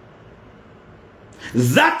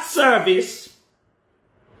 That service,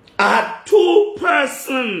 I had 2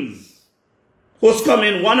 persons who's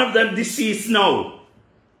coming. One of them deceased now.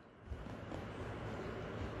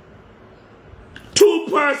 2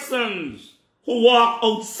 persons who walk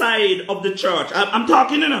outside of the church. I'm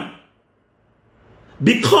talking,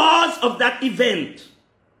 Because of that event,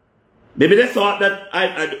 maybe they thought that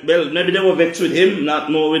maybe they were vexed with him,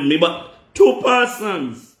 not more with me, but 2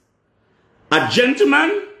 persons, a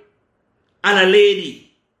gentleman and a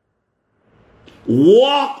lady,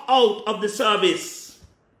 walk out of the service.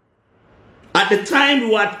 At the time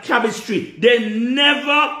we were at Cabbage Street, they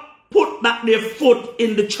never put back their foot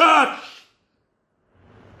in the church.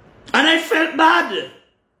 And I felt bad.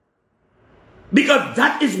 Because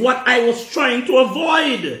that is what I was trying to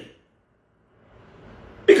avoid.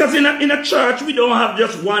 Because in a church, we don't have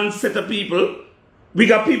just one set of people. We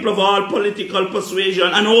got people of all political persuasion.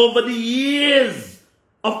 And over the years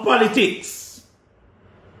of politics,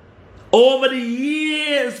 over the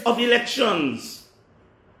years of elections,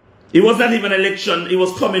 it was not even an election, it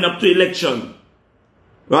was coming up to election.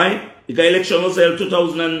 Right? The election was held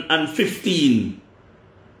 2015.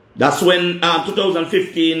 That's when,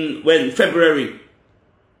 2015, when February.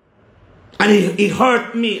 And it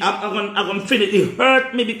hurt me. I'm going to finish. It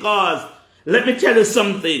hurt me because, let me tell you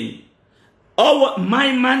something.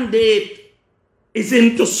 My mandate is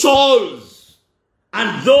into souls.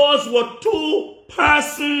 And those were 2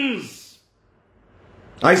 persons.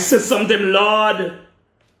 I said something, Lord.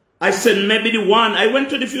 I said, maybe the one. I went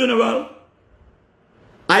to the funeral.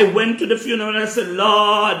 And I said,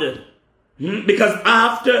 Lord. Because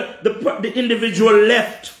after the individual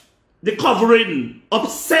left the covering,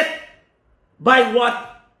 upset by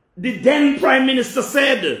what the then Prime Minister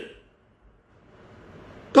said.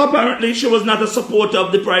 Apparently she was not a supporter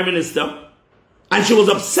of the Prime Minister. And she was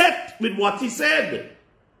upset with what he said.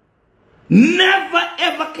 Never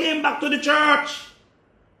ever came back to the church.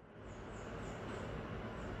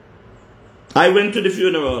 I went to the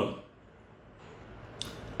funeral.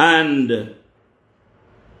 And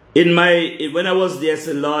when I was there, I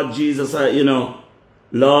said, Lord Jesus,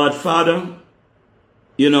 Lord Father,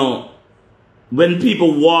 when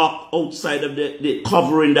people walk outside of the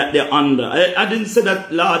covering that they're under, I didn't say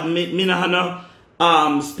that, Lord, me no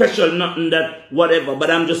special nothing that whatever,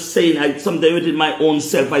 but I'm just saying something within my own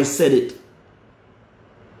self, I said it.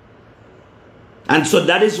 And so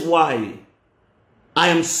that is why I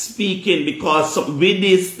am speaking, because with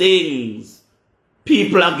these things,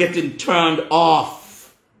 people are getting turned off.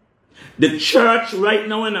 The church right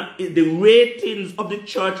now, the ratings of the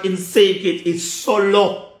church in Sekit is so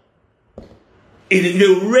low.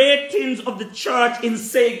 The ratings of the church in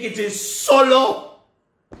Sekit is so low.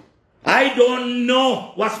 I don't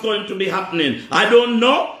know what's going to be happening. I don't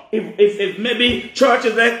know if maybe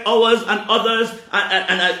churches like ours and others,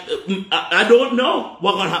 I don't know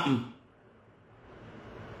what's going to happen.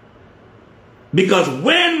 Because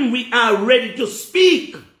when we are ready to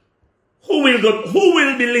speak, who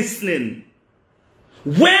will be listening?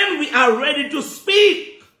 When we are ready to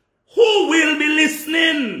speak, who will be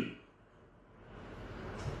listening?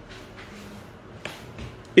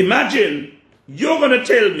 Imagine you're going to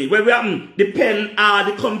tell me when we happen the pen or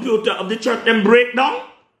the computer of the church then break down.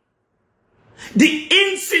 The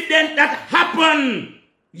incident that happened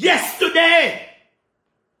yesterday,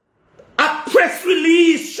 a press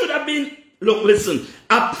release should have been, look, listen,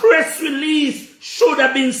 a press release should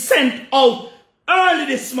have been sent out early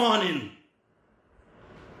this morning.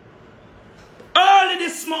 Early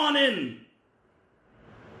this morning.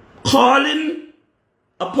 Calling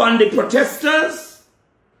upon the protesters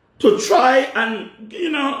to try and,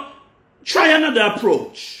 try another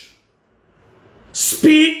approach.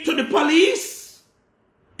 Speak to the police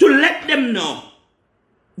to let them know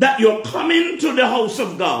that you're coming to the house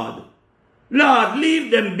of God. Lord,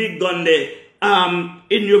 leave them big gun there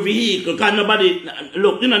in your vehicle. Because nobody,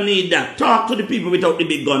 look, you don't need that. Talk to the people without the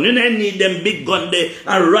big gun. You don't need them big gun there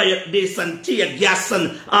and riot this and tear gas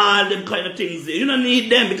and all them kind of things there. You don't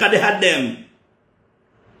need them because they had them.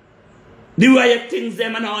 The riot things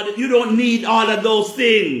them and all that. You don't need all of those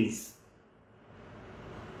things.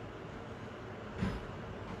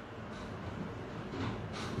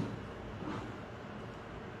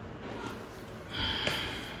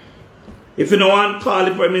 If you don't want to call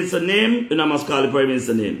the Prime Minister name, you don't must call the Prime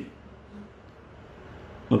Minister name.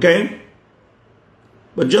 Okay?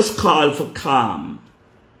 But just call for calm.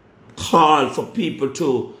 Call for people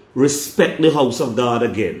to respect the house of God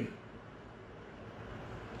again.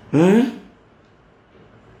 Huh?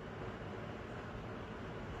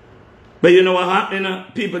 But you know what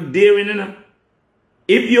happened? People daring.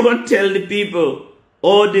 If you're going to tell the people,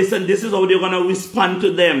 oh, this and this is how they're going to respond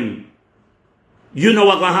to them, you know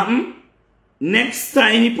what's going to happen? Next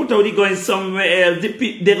time he put out the going somewhere else, they're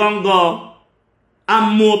going to go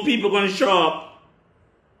and more people going to show up.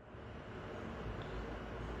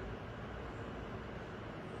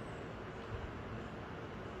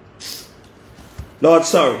 Lord,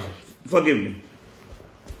 sorry. Forgive me.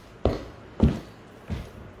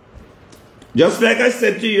 Just like I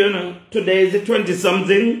said to you, today is the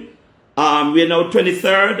 20-something. We are now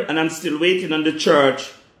 23rd, and I'm still waiting on the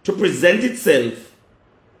church to present itself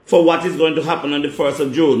for what is going to happen on the 1st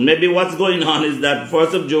of June. Maybe what's going on is that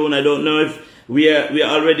 1st of June, I don't know if we are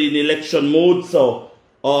already in election mode, so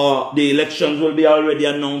or the elections will be already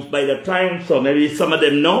announced by the time, so maybe some of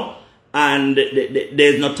them know, and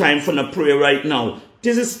there's no time for no prayer right now.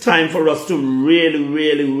 This is time for us to really,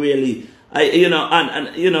 really, really,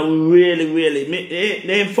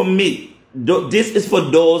 for me, this is for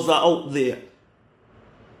those that are out there.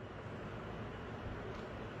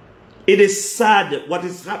 It is sad what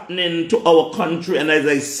is happening to our country, and as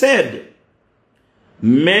I said,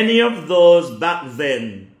 many of those back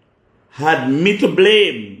then had me to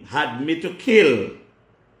blame, had me to kill.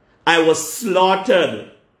 I was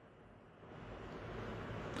slaughtered.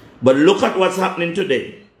 But look at what's happening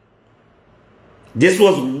today. This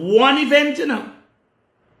was one event,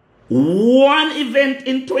 one event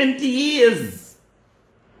in 20 years.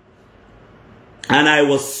 And I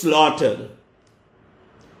was slaughtered.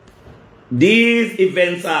 These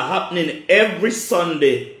events are happening every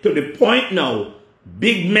Sunday to the point now,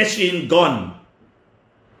 big machine gun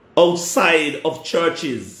outside of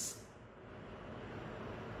churches.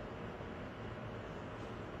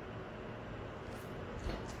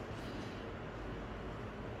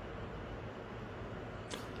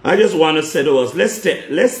 I just want to say to us, let's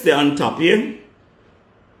stay on top here.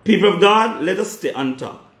 People of God, let us stay on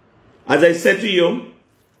top. As I said to you,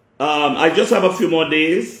 I just have a few more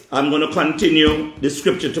days. I'm going to continue the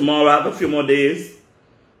scripture tomorrow. I have a few more days.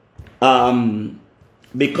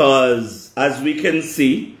 Because as we can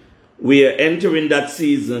see, we are entering that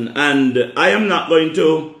season. And I am not going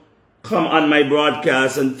to come on my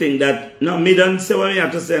broadcast and think that, no, me don't say what I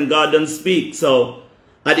have to say and God don't speak. So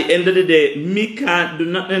at the end of the day, me can't do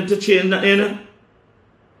nothing to change nothing.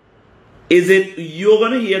 Is it you're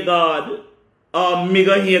going to hear God? Me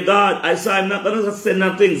gonna hear God. I say I'm not gonna say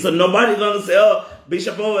nothing. So nobody gonna say, oh,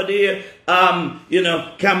 Bishop over there,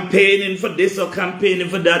 campaigning for this or campaigning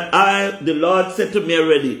for that. The Lord said to me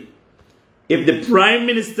already, if the Prime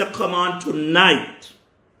Minister come on tonight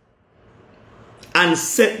and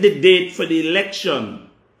set the date for the election,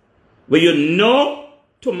 where you know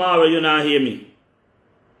tomorrow you're not hear me.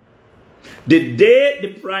 The day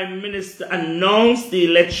the Prime Minister announced the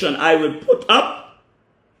election, I will put up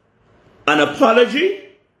an apology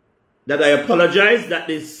that I apologize that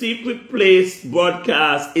the Secret Place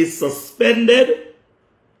broadcast is suspended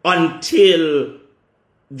until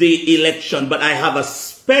the election. But I have a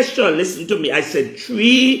special, listen to me, I said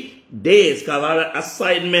 3 days, because I have an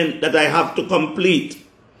assignment that I have to complete.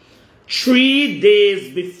 3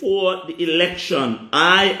 days before the election,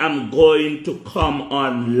 I am going to come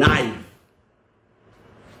on live.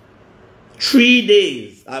 3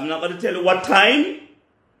 days. I'm not going to tell you what time,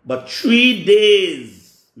 but 3 days.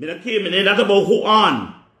 Not about who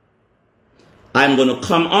on. I'm going to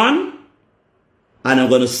come on and I'm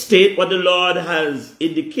going to state what the Lord has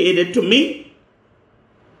indicated to me.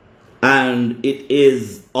 And it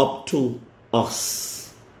is up to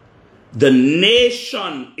us. The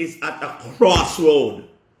nation is at a crossroad.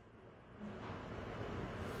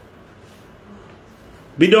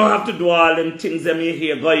 We don't have to do all them things that we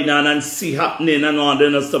hear going on and see happening and all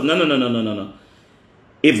that stuff. No.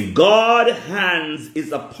 If God's hands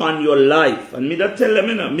is upon your life, and me that tell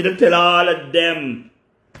them, me that tell all of them.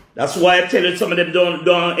 That's why I tell you some of them ain't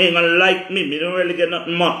gonna like me. Me don't really get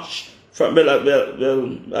nothing much from well,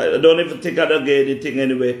 I don't even think I don't get anything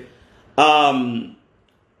anyway.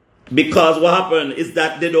 Because what happened is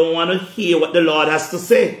that they don't want to hear what the Lord has to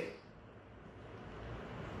say.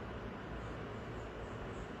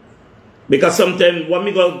 Because sometimes when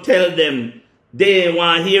we go tell them, they ain't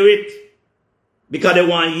want to hear it. Because they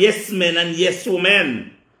want yes men and yes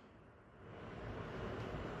women.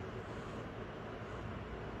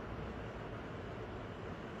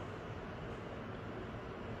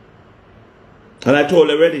 And I told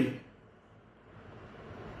already,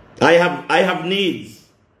 I have needs,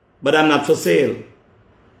 but I'm not for sale.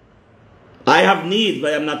 I have needs,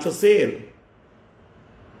 but I'm not for sale.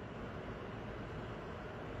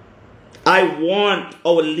 I want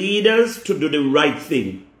our leaders to do the right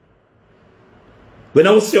thing. When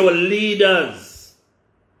I see our leaders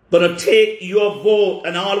gonna take your vote,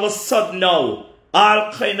 and all of a sudden now,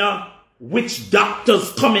 all kind of witch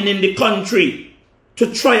doctors coming in the country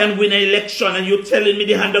to try and win an election, and you telling me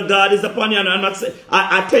the hand of God is upon you, and I'm not saying,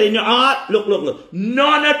 I'm telling you, look,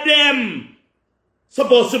 none of them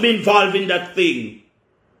supposed to be involved in that thing.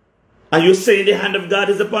 And you saying the hand of God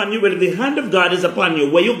is upon you? Well, if the hand of God is upon you,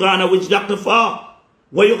 where you gonna witch doctor for?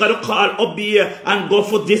 Where you gotta call up here and go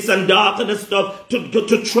for this and that and stuff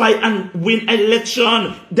to try and win an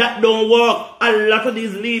election? That don't work. A lot of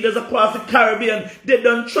these leaders across the Caribbean, they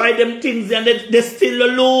don't try them things and they still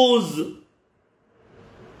lose.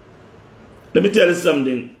 Let me tell you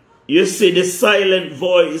something. You see the silent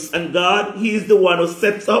voice, and God, He is the one who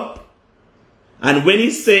sets up. And when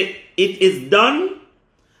He say it is done,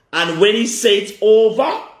 and when He say it's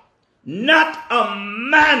over, not a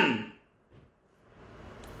man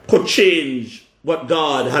could change what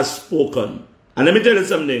God has spoken. And let me tell you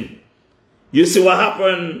something. You see what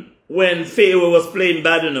happened when Pharaoh was playing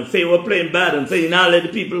bad enough. Pharaoh was playing bad and saying, you now let the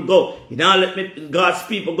people go. You now let God's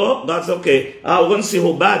people go. God's okay. We're going to see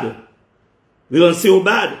how bad. We're going to see how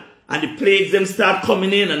bad. And the plagues them start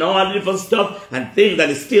coming in and all the different stuff and things that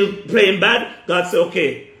is still playing bad. God said,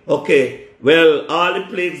 okay. Well, all the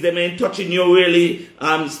plagues them ain't touching you really.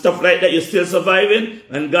 Stuff like that. You're still surviving.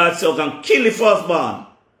 And God said, okay, kill the firstborn.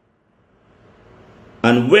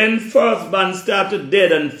 And when firstborn started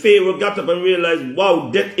dead and Pharaoh got up and realized, wow,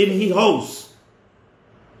 death in his house.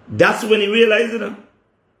 That's when he realized,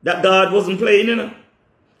 that God wasn't playing,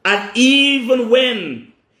 And even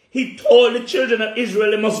when He told the children of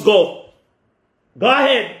Israel they must go. Go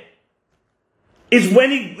ahead. It's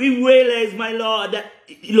when he realized, my Lord, that,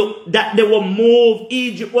 look, that they were moved.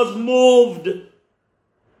 Egypt was moved.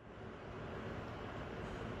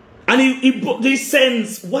 And he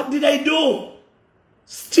sensed, what did I do?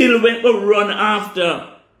 Still went to run after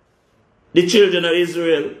the children of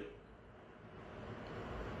Israel.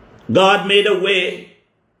 God made a way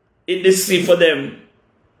in the sea for them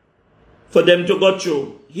to go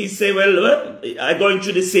through. He said, well, I'm going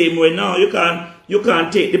through the same way now. You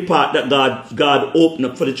can't take the part that God opened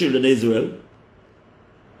up for the children of Israel.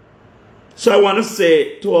 So I want to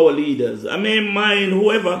say to our leaders, I may mind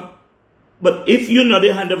whoever, but if you know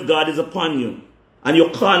the hand of God is upon you, and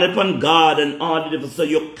you're calling upon God and all the different, so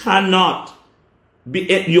you cannot,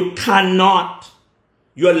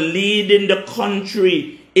 you're leading the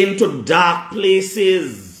country into dark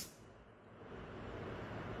places.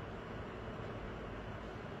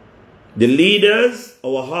 The leaders,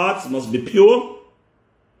 our hearts must be pure.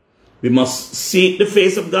 We must seek the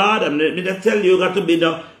face of God. And let me just tell you, you got to be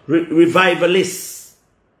the revivalist.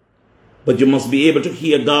 But you must be able to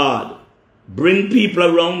hear God. Bring people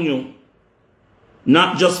around you.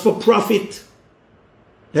 Not just for profit.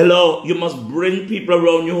 Hello, you must bring people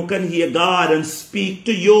around you who can hear God and speak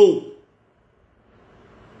to you.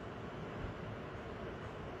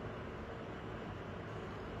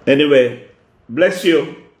 Anyway, bless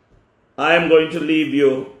you. I am going to leave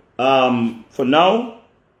you for now.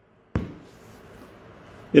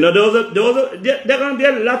 You know, there are going to be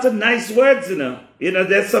a lot of nice words, you know. You know,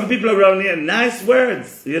 there's some people around here, nice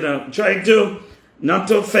words, you know, trying to not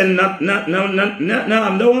to offend, no,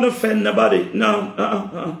 I don't want to offend nobody. No,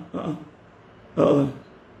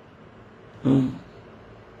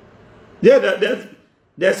 Yeah,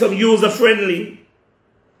 there's some user-friendly,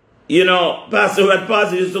 you know, Pastor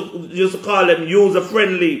used to call them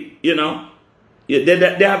user-friendly, you know. They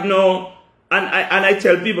have no, and I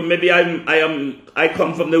tell people, maybe I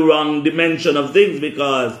come from the wrong dimension of things,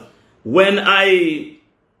 because when in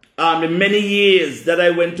many years that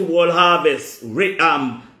I went to World Harvest, raise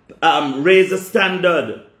the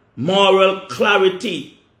standard, moral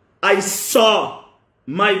clarity, I saw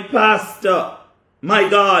my pastor, my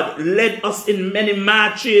God, led us in many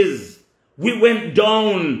marches. We went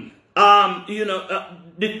down, you know,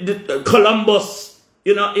 Columbus,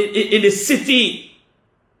 you know, in the city.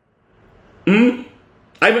 I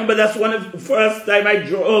remember that's one of the first time I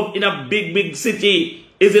drove in a big city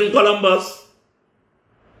is in Columbus.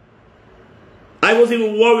 I was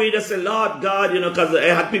even worried. I said, Lord God, you know, because I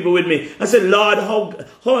had people with me. I said, Lord, how am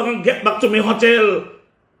I going to get back to my hotel?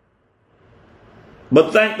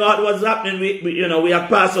 But thank God what's happening. We have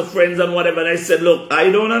pastor friends and whatever. And I said, look, I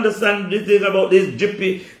don't understand this thing about this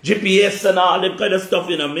GPS and all that kind of stuff,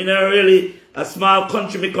 you know. I mean, really, a small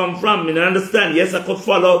country me come from. I understand. Yes, I could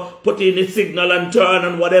follow, put in the signal and turn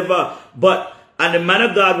and whatever. But, and the man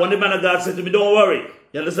of God said to me, don't worry.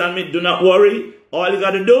 You understand me? Do not worry. All you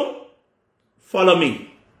got to do, follow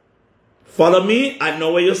me. Follow me. I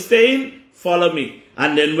know where you're staying. Follow me.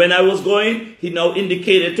 And then when I was going, he now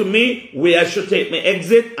indicated to me where I should take my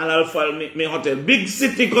exit, and I'll follow my hotel. Big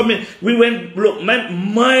city coming. We went, look,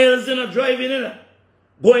 miles in a driving in,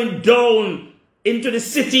 going down into the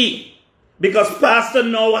city, because Pastor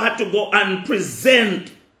now had to go and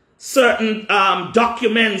present certain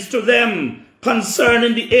documents to them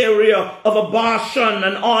concerning the area of abortion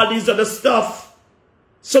and all these other stuff.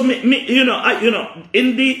 So my mind,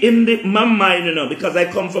 you know, because I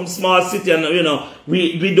come from small city, and you know,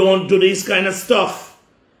 we don't do this kind of stuff.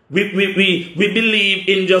 We believe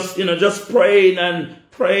in just praying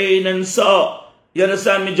and so, you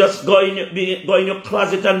understand me, just go in your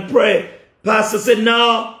closet and pray. Pastor said,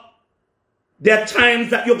 no, there are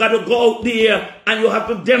times that you got to go out there and you have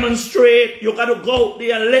to demonstrate. You got to go out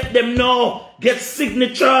there and let them know, get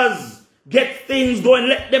signatures. Get things going,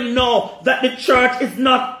 let them know that the church is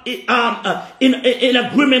not in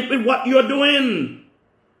agreement with what you're doing.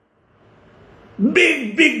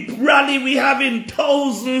 Big rally we having,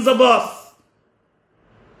 thousands of us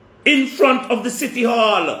in front of the city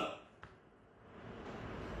hall.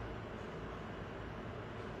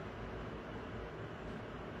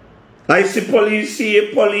 I see police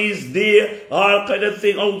here, police there, all kind of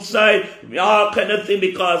thing outside, all kind of thing,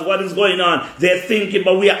 because what is going on? They're thinking,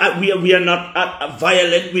 but we are not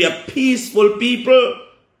violent, we are peaceful people.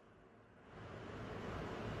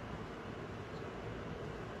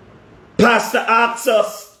 Pastor asked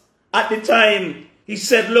us at the time, he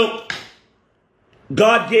said, look,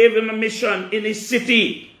 God gave him a mission in his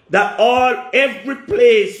city that every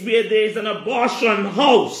place where there is an abortion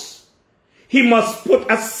house, he must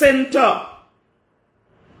put a center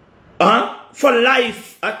for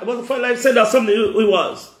life. Was it for life center or something it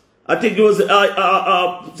was? I think it was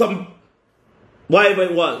whatever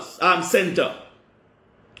it was, center.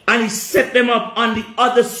 And he set them up on the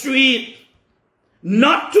other street.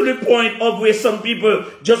 Not to the point of where some people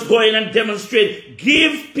just go in and demonstrate.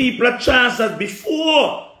 Give people a chance as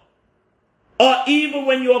before. Or even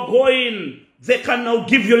when you are going, they can now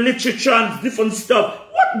give you literature and different stuff.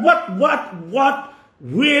 What?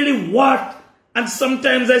 Really what? And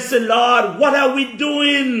sometimes I say, Lord, what are we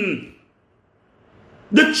doing?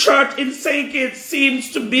 The church in St. Kitts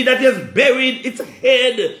seems to be that it has buried its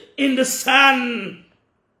head in the sand.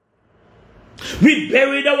 We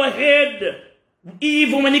buried our head.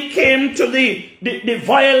 Even when it came to the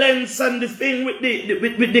violence and the thing with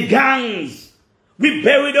the gangs. We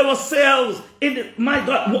buried ourselves in the, my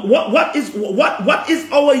God, what is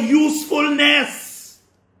our usefulness?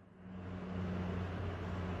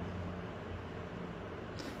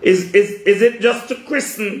 Is it just to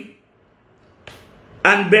christen?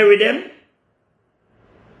 and bury them?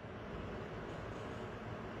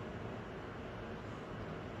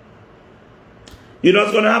 You know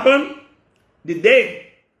what's going to happen? The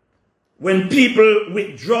day when people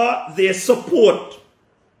withdraw their support,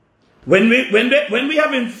 when they're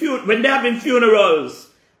having funerals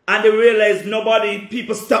and they realize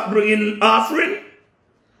people stop bringing offering,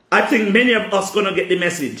 I think many of us gonna get the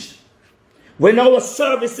message. When our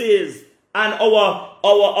services and our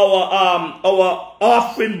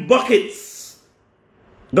offering buckets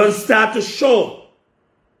gonna start to show,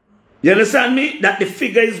 you understand me, that the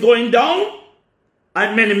figure is going down,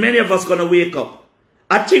 and many of us gonna wake up.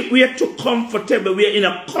 I think we are too comfortable. We are in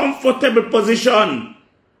a comfortable position.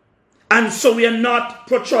 And so we are not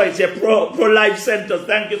pro-choice, we are pro-life centers.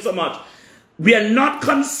 Thank you so much. We are not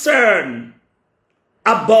concerned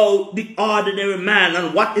about the ordinary man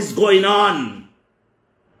and what is going on.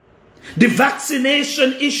 The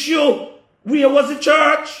vaccination issue, where was the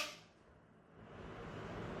church?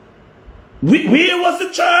 Where was the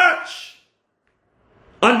church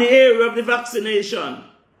on the area of the vaccination?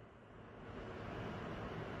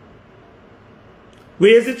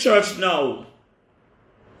 Where is the church now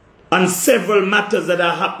on several matters that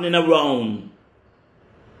are happening around?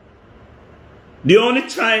 The only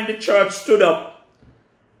time the church stood up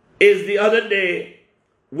is the other day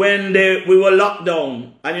when we were locked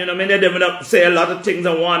down. And you know, many of them would say a lot of things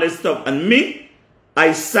and wanted stuff. And me,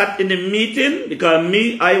 I sat in the meeting because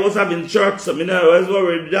I was having church, so I was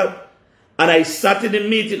worried with that. And I sat in the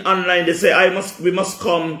meeting online. They say we must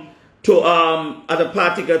come to at a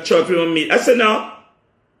particular church we will meet. I said no.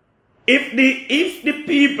 If the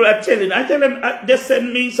people are telling, I tell them, just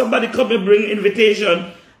send me somebody come and bring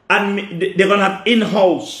invitation, and they're gonna have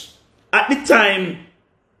in-house. At the time,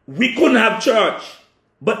 we couldn't have church,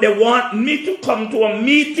 but they want me to come to a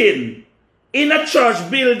meeting in a church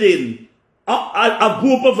building, a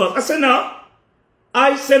group of us. I said no.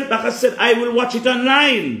 I sent back. I said I will watch it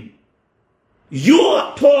online. You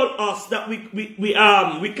told us that we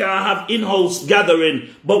can have in-house gathering,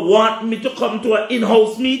 but want me to come to an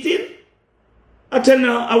in-house meeting? I tell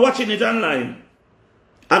you, I'm watching it online.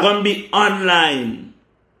 I'm going to be online.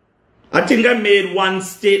 I think I made one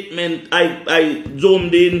statement. I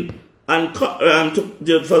zoomed in and took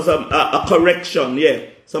for a correction. Yeah,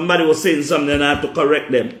 somebody was saying something and I had to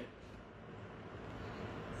correct them.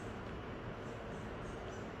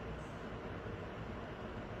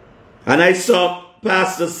 And I saw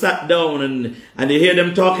pastors sat down and you hear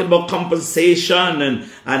them talking about compensation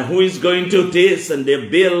and who is going to this and their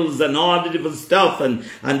bills and all the different stuff and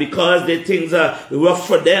because the things are rough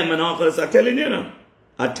for them and all this. I'm telling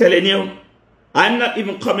you, I'm not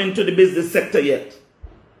even coming to the business sector yet.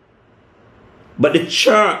 But the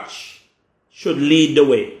church should lead the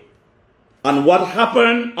way. And what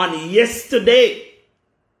happened on yesterday,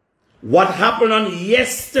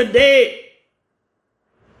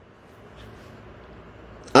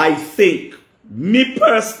 I think, me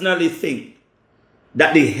personally think,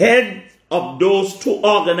 that the head of those two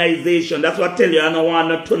organizations, that's what I tell you, I don't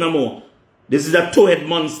want to know more. This is a two-head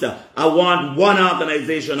monster. I want one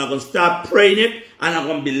organization. I'm going to start praying it and I'm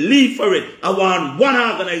going to believe for it. I want one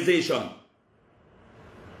organization.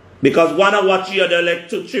 Because one I watch the other like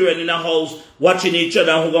two children in a house watching each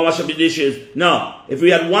other who going to wash up the dishes. No. If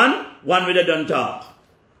we had one would have done talk.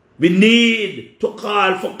 We need to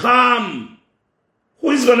call for calm. Who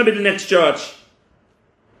is going to be the next church?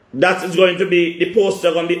 That is going to be, the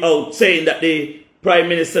poster going to be out saying that the Prime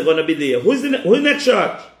Minister going to be there. Who's the next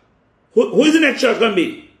church? Who is the next church going to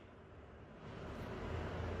be?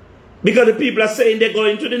 Because the people are saying they're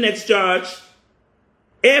going to the next church.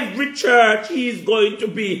 Every church he is going to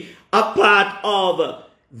be a part of,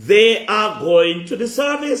 they are going to the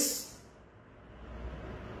service.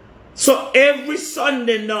 So every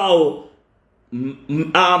Sunday now,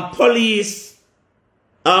 police,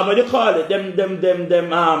 what do you call it?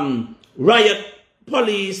 Them riot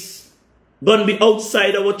police gonna be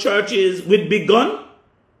outside our churches with big gun.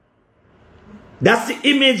 That's the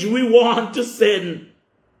image we want to send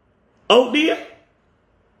out there.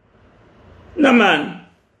 No, man.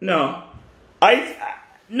 No.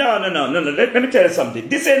 No. Let me tell you something.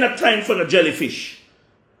 This ain't a time for the jellyfish.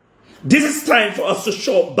 This is time for us to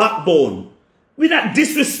show backbone. We're not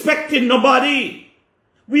disrespecting nobody.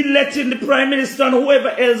 We letting the Prime Minister and whoever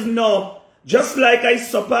else know. Just like I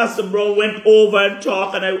saw Pastor Brown went over and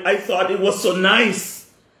talked, and I thought it was so nice.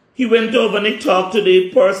 He went over and he talked to the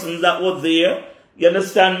persons that were there. You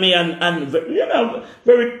understand me? And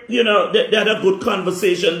you know, they had a good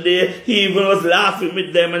conversation there. He even was laughing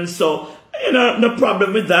with them, and so, you know, no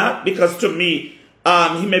problem with that, because to me,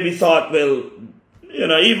 he maybe thought, well, you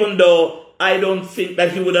know, even though I don't think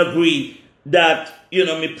that he would agree that,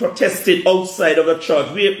 me protested outside of the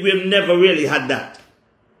church. We've never really had that.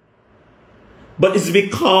 But it's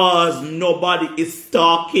because nobody is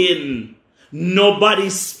talking.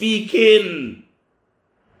 Nobody's speaking.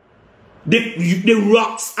 The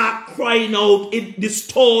rocks are crying out. The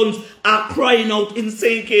stones are crying out in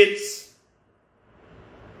St. Kitts.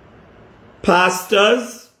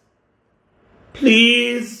 Pastors,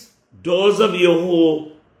 please, those of you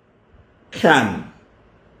who can,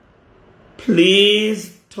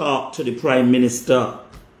 please talk to the Prime Minister.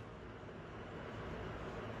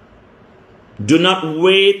 Do not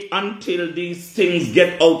wait until these things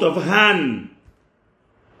get out of hand.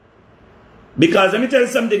 Because let me tell you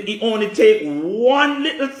something, it only takes one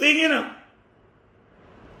little thing,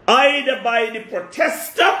 either by the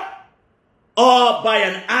protester or by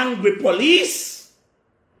an angry police,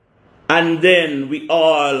 and then we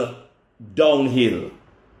all downhill.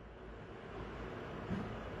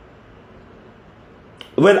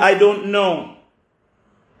 Well, I don't know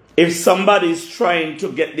if somebody is trying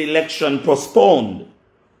to get the election postponed.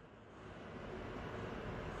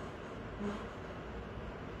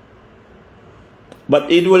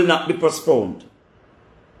 But it will not be postponed.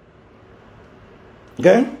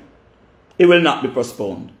 Okay? It will not be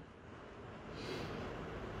postponed.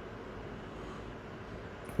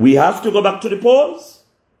 We have to go back to the polls.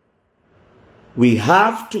 We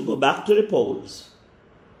have to go back to the polls.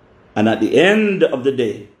 And at the end of the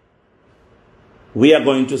day, we are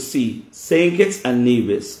going to see St. Kitts and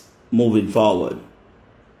Nevis moving forward.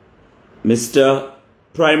 Mr.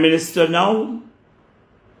 Prime Minister now,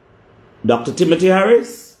 Dr. Timothy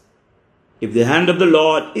Harris, if the hand of the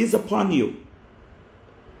Lord is upon you,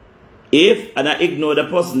 and I ignore the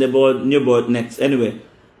person about Newport next anyway,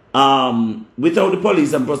 without the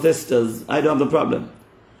police and protesters, I don't have a problem.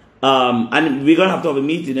 And we're going to have a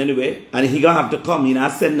meeting anyway, and he's going to have to come in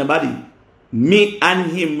and send nobody. Me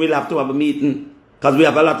and him will have to have a meeting, because we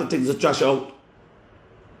have a lot of things to trash out.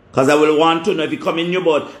 Because I will want to know, if he come in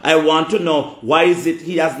Newport, I want to know, why is it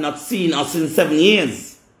he has not seen us in 7 years?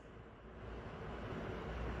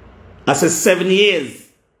 I said 7 years.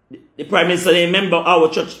 The Prime Minister didn't remember our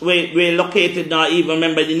church, we're located now, even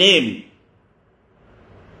remember the name.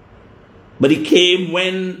 But he came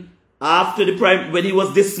when he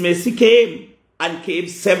was dismissed, he came. And came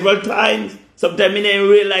several times. Sometimes he didn't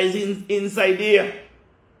realize inside here.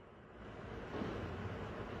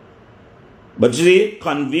 But you see,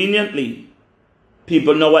 conveniently,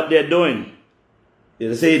 people know what they're doing.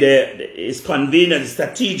 You see, it's convenient, it's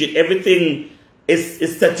strategic, everything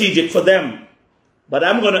is strategic for them. But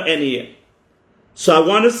I'm going to end here. So I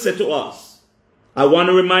want to say to us, I want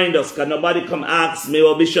to remind us, because nobody come ask me,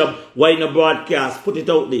 or Bishop, why in a broadcast? Put it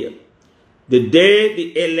out there. The day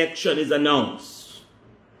the election is announced,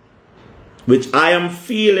 which I am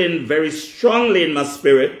feeling very strongly in my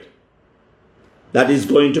spirit, that is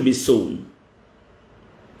going to be soon.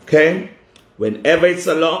 Okay? Whenever it's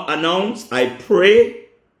announced, I pray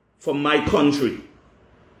for my country.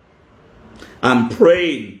 I'm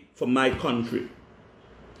praying for my country.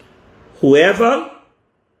 Whoever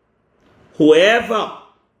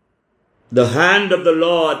the hand of the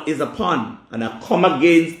Lord is upon, and I come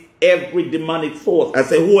against every demonic force. I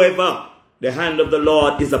say, whoever the hand of the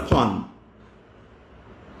Lord is upon.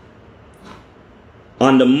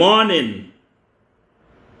 On the morning,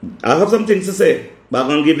 I have some things to say, but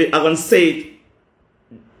I'm going to say it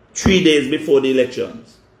 3 days before the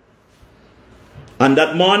elections. On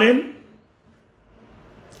that morning,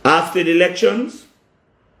 after the elections,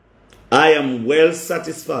 I am well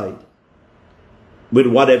satisfied with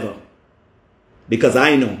whatever. Because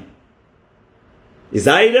I know it's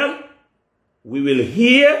either we will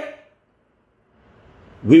hear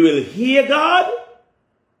God,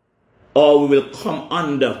 or we will come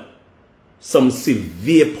under some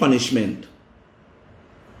severe punishment.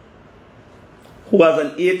 Who has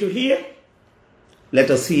an ear to hear? Let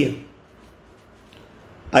us hear.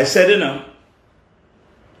 I said,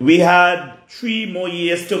 we had 3 more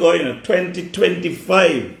years to go,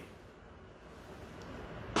 2025.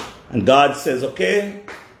 And God says, okay,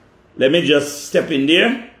 let me just step in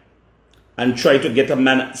there and try to get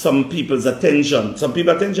some people's attention. Some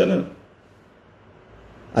people's attention.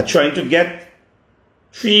 I'm trying to get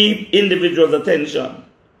 3 individuals' attention.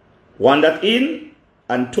 1 that's in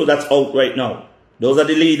and 2 that's out right now. Those are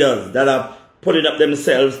the leaders that are putting up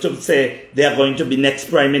themselves to say they are going to be next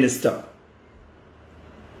Prime Minister.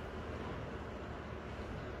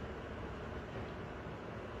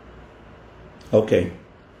 Okay.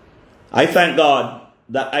 I thank God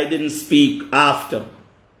that I didn't speak after.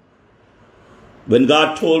 When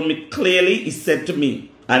God told me clearly, He said to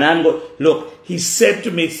me, And look, he said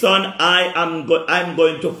to me, son, I'm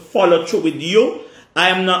going to follow through with you. I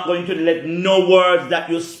am not going to let no words that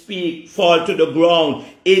you speak fall to the ground.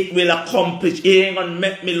 It will accomplish. It ain't going to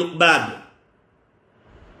make me look bad.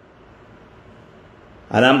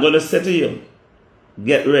 And I'm going to say to you,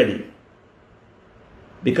 get ready.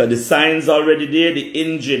 Because the sign's already there, the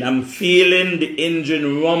engine. I'm feeling the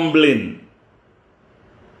engine rumbling.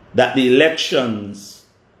 That the elections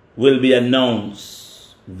will be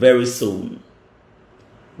announced very soon.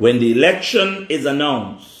 When the election is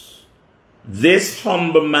announced, this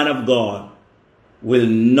humble man of God will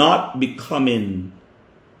not be coming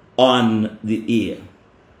on the air.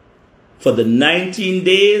 For the 19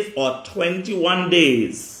 days or 21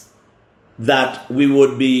 days that we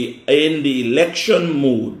would be in the election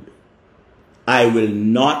mood, I will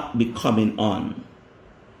not be coming on.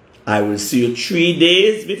 I will see you 3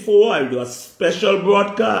 days before. I will do a special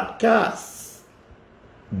broadcast.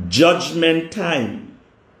 Judgment time.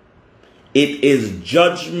 It is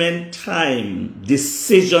judgment time,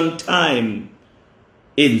 decision time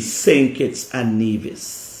in St. Kitts and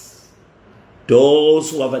Nevis.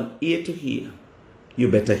 Those who have an ear to hear, you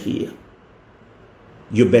better hear.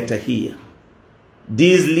 You better hear.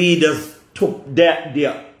 These leaders took their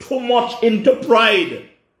too much into pride.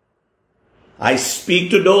 I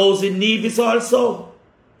speak to those in Nevis also.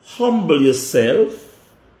 Humble yourself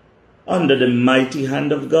under the mighty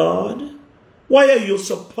hand of God. Why are you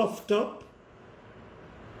so puffed up?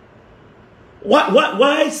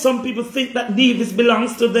 Why some people think that Nevis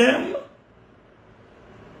belongs to them?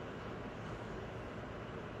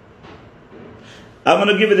 I'm going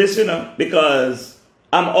to give you this, because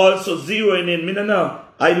I'm also zeroing in.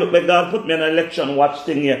 I look like God put me on an election watch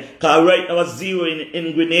thing here. Because right now I was zeroing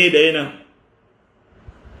in Grenada,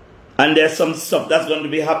 And there's some stuff that's going to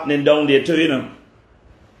be happening down there too,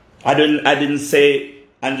 I didn't say,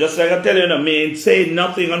 and just like I tell you, me ain't say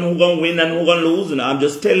nothing on who going to win and who going to lose. I'm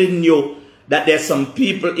just telling you that there's some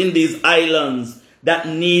people in these islands that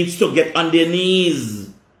needs to get on their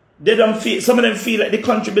knees. They don't feel, some of them feel like the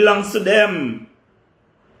country belongs to them.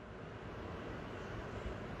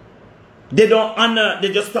 They don't honor,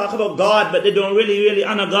 they just talk about God, but they don't really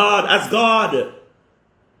honor God as God.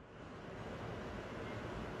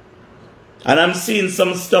 And I'm seeing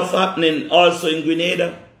some stuff happening also in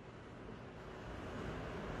Grenada.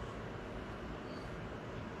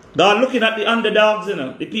 God looking at the underdogs,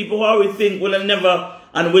 the people who we think will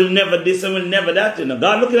never this and will never that,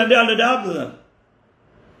 God looking at the underdogs,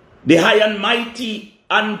 The high and mighty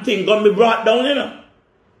and thing gonna be brought down,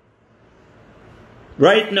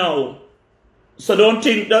 Right now. So don't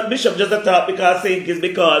think that Bishop just a talk because I think it's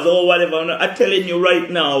because or whatever. I'm telling you right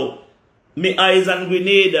now, my eyes on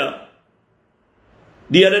Grenada.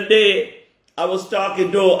 The other day, I was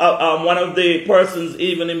talking to one of the persons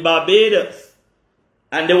even in Barbados.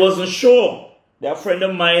 And they wasn't sure. They're a friend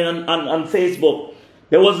of mine on Facebook.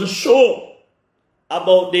 They wasn't sure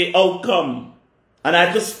about the outcome. And I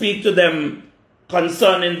had to speak to them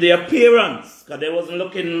concerning the appearance. Because they wasn't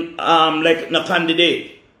looking like a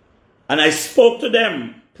candidate. And I spoke to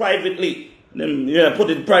them privately. Then, put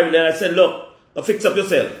it privately. And I said, look, fix up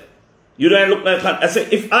yourself. You don't look like... I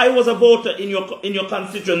said, if I was a voter in your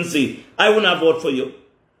constituency, I wouldn't have voted for you.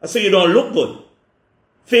 I said, you don't look good.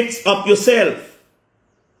 Fix up yourself.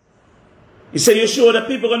 He said, you sure that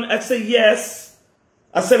people are going to... I said, yes.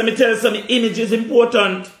 I said, let me tell you something. Image is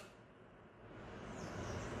important.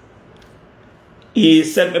 He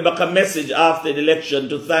sent me back a message after the election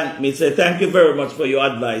to thank me. He said, thank you very much for your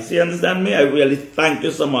advice. You understand me? I really thank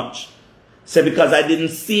you so much. He said, because I didn't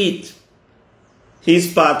see it.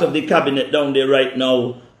 He's part of the cabinet down there right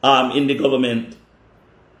now in the government.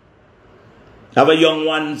 I have a young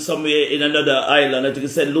one somewhere in another island. I think he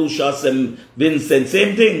said Lucia, St. Vincent.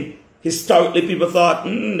 Same thing. Historically, people thought,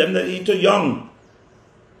 them they're too young.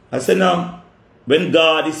 I said, no. When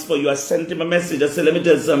God is for you, I sent him a message. I said, let me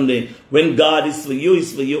tell you something. When God is for you,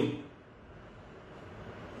 he's for you.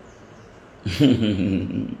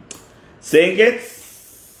 St.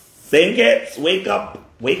 Kitts, wake up,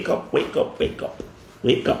 wake up, wake up, wake up,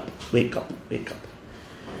 wake up, wake up, wake up.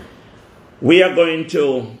 We are going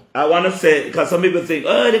to, I want to say, because some people think,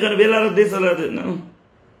 oh, there's going to be a lot of this, a lot of that. No.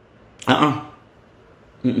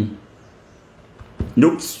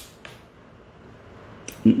 Nope.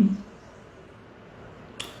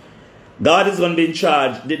 God is going to be in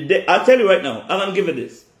charge. I'll tell you right now. I'm going to give you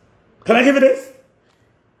this. Can I give you this?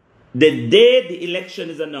 The day the election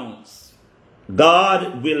is announced,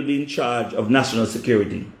 God will be in charge of national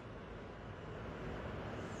security.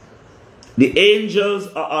 The angels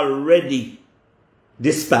are already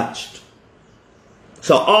dispatched.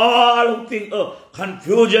 So all who think, oh,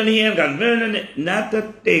 confusion here, not a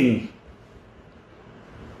thing.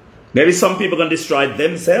 Maybe some people can destroy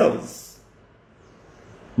themselves.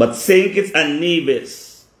 But St. Kitts and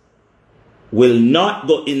Nevis will not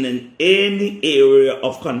go in any area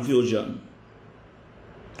of confusion.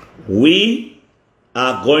 We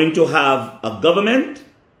are going to have a government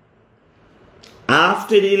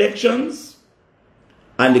after the elections,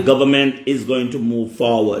 and the government is going to move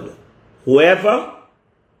forward. Whoever,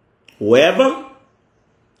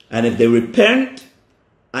 and if they repent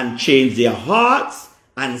and change their hearts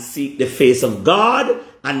and seek the face of God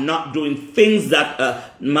and not doing things that,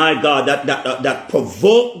 that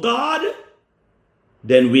provoke God,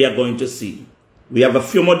 then we are going to see. We have a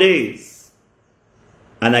few more days.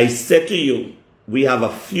 And I said to you, we have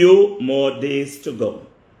a few more days to go.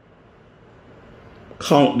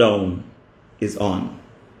 Countdown is on.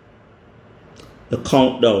 The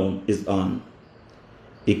countdown is on.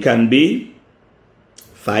 It can be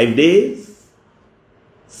 5 days,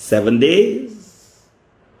 7 days,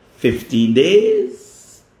 15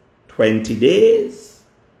 days, 20 days.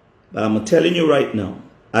 But I'm telling you right now,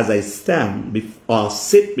 as I stand or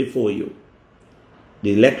sit before you,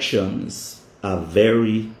 the elections are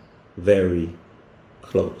very, very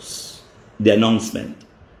close. The announcement.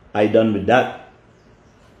 I done with that.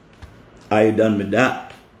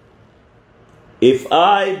 If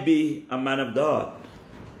I be a man of God,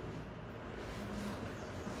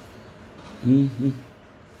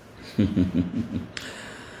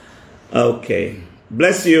 okay.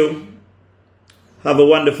 Bless you. Have a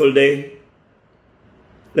wonderful day.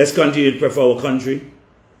 Let's continue to pray for our country.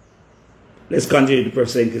 Let's continue to pray for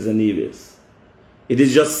St. Kitts and Nevis. It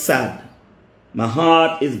is just sad. My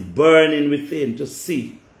heart is burning within to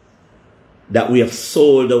see that we have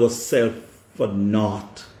sold ourselves for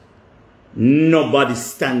naught. Nobody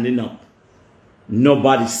standing up.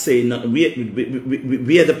 Nobody saying nothing.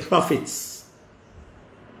 We are the prophets.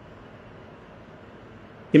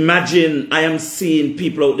 Imagine I am seeing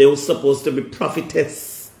people out there who are supposed to be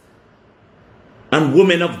prophetess and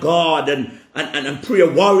women of God and prayer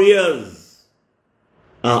warriors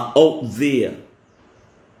are out there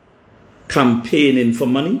campaigning for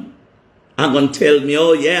money. I'm going to tell me,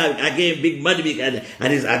 oh yeah, I gave big money and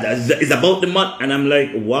it's about the money. And I'm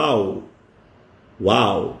like, wow.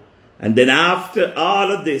 And then after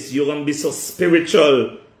all of this, you're going to be so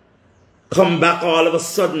spiritual. Come back all of a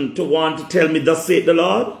sudden to want to tell me, thus saith the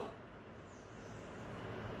Lord.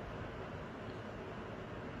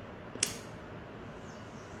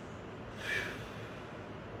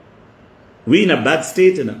 We in a bad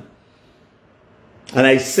state, you know. And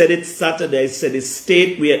I said it Saturday, I said the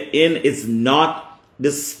state we are in is not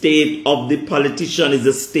the state of the politician, it's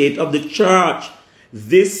the state of the church.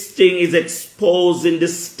 This thing is exposing the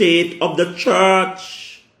state of the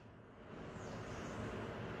church.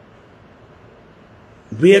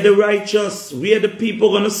 We are the righteous, we are the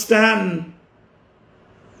people going to stand.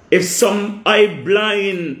 If some are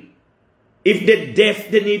blind, if they're deaf,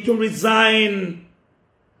 they need to resign.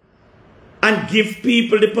 And give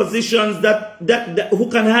people the positions that who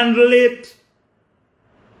can handle it.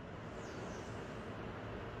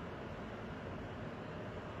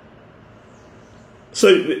 So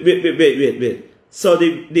wait. So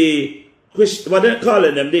the what they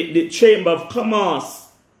calling them? The Chamber of Commerce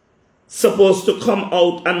supposed to come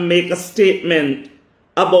out and make a statement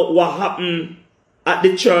about what happened at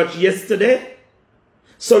the church yesterday.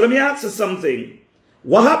 So let me ask you something.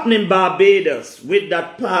 What happened in Barbados with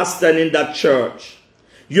that pastor and in that church?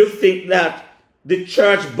 You think that the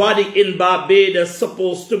church body in Barbados is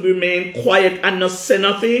supposed to remain quiet and not say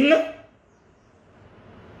nothing?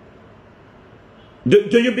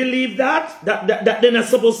 Do you believe that? That they're not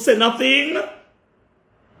supposed to say nothing?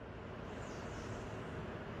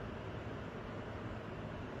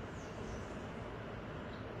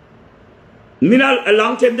 A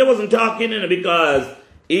long time they wasn't talking, because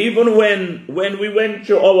even when we went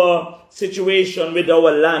through our situation with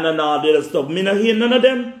our land and all the other stuff, me not hear none of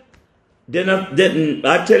them.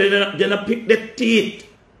 I tell you, they not pick their teeth.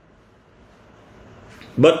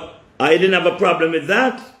 But I didn't have a problem with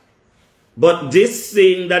that. But this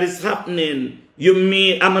thing that is happening,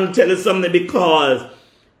 I'm going to tell you something, because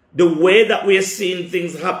the way that we are seeing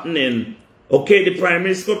things happening, okay, the Prime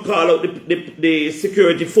Minister could call out the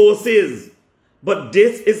security forces. But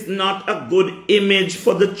this is not a good image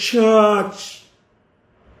for the church.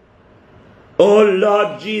 Oh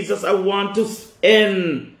Lord Jesus, I want to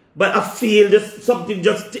end, but I feel there's something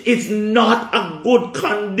it's not a good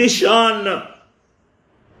condition.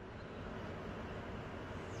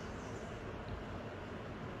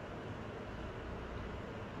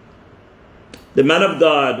 The man of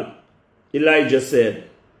God, Elijah, said,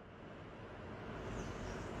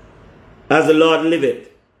 as the Lord liveth.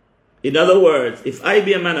 In other words, if I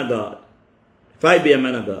be a man of God,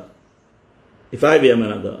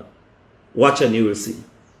 watch and you will see.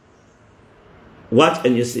 Watch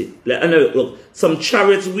and you see. Look, some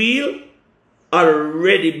chariots' wheel are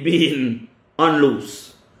already being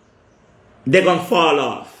unloosed. They're going to fall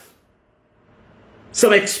off.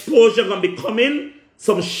 Some explosion going to be coming.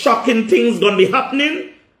 Some shocking things going to be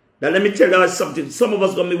happening. Now let me tell you something. Some of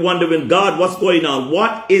us going to be wondering, God, what's going on?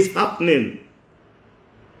 What is happening?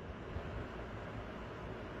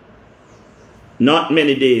 Not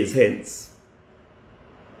many days hence,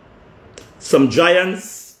 some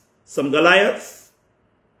giants, some Goliaths,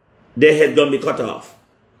 their head going to be cut off.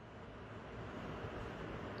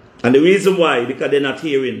 And the reason why, because they're not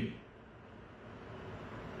hearing.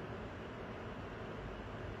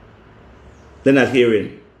 They're not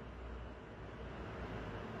hearing.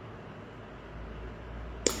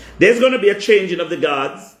 There's going to be a changing of the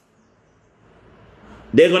gods.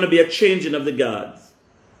 There's going to be a changing of the gods.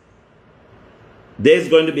 There's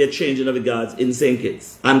going to be a changing of the gods in St.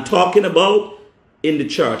 Kitts. I'm talking about in the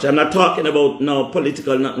church. I'm not talking about no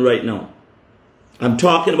political nothing right now. I'm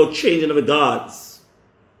talking about changing of the gods.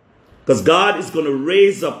 Because God is going to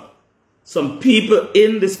raise up some people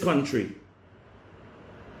in this country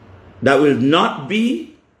that will not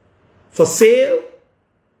be for sale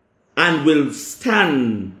and will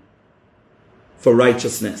stand for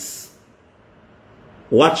righteousness.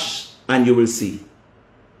 Watch and you will see.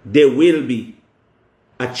 There will be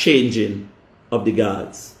a changing of the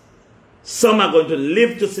gods. Some are going to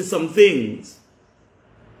live to see some things,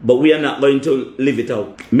 but we are not going to live it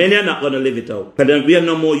out. Many are not going to live it out. But then we are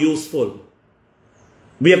no more useful.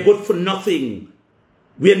 We are good for nothing.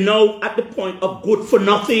 We are now at the point of good for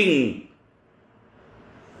nothing.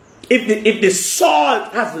 If the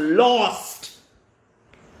salt has lost,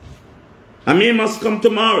 I mean, must come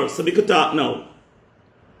tomorrow, so we could talk now.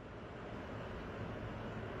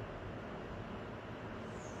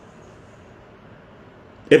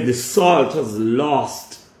 If the salt has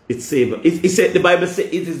lost its savor, it said, the Bible says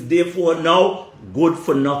it is therefore now good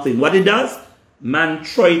for nothing. What it does, man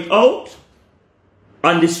throw it out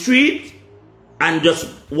on the street and just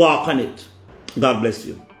walk on it. God bless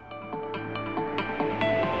you.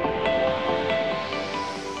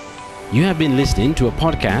 You have been listening to a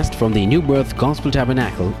podcast from the New Birth Gospel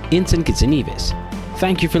Tabernacle in St. Kitts and Nevis.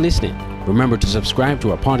 Thank you for listening. Remember to subscribe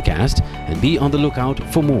to our podcast and be on the lookout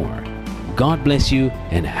for more. God bless you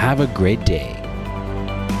and have a great day.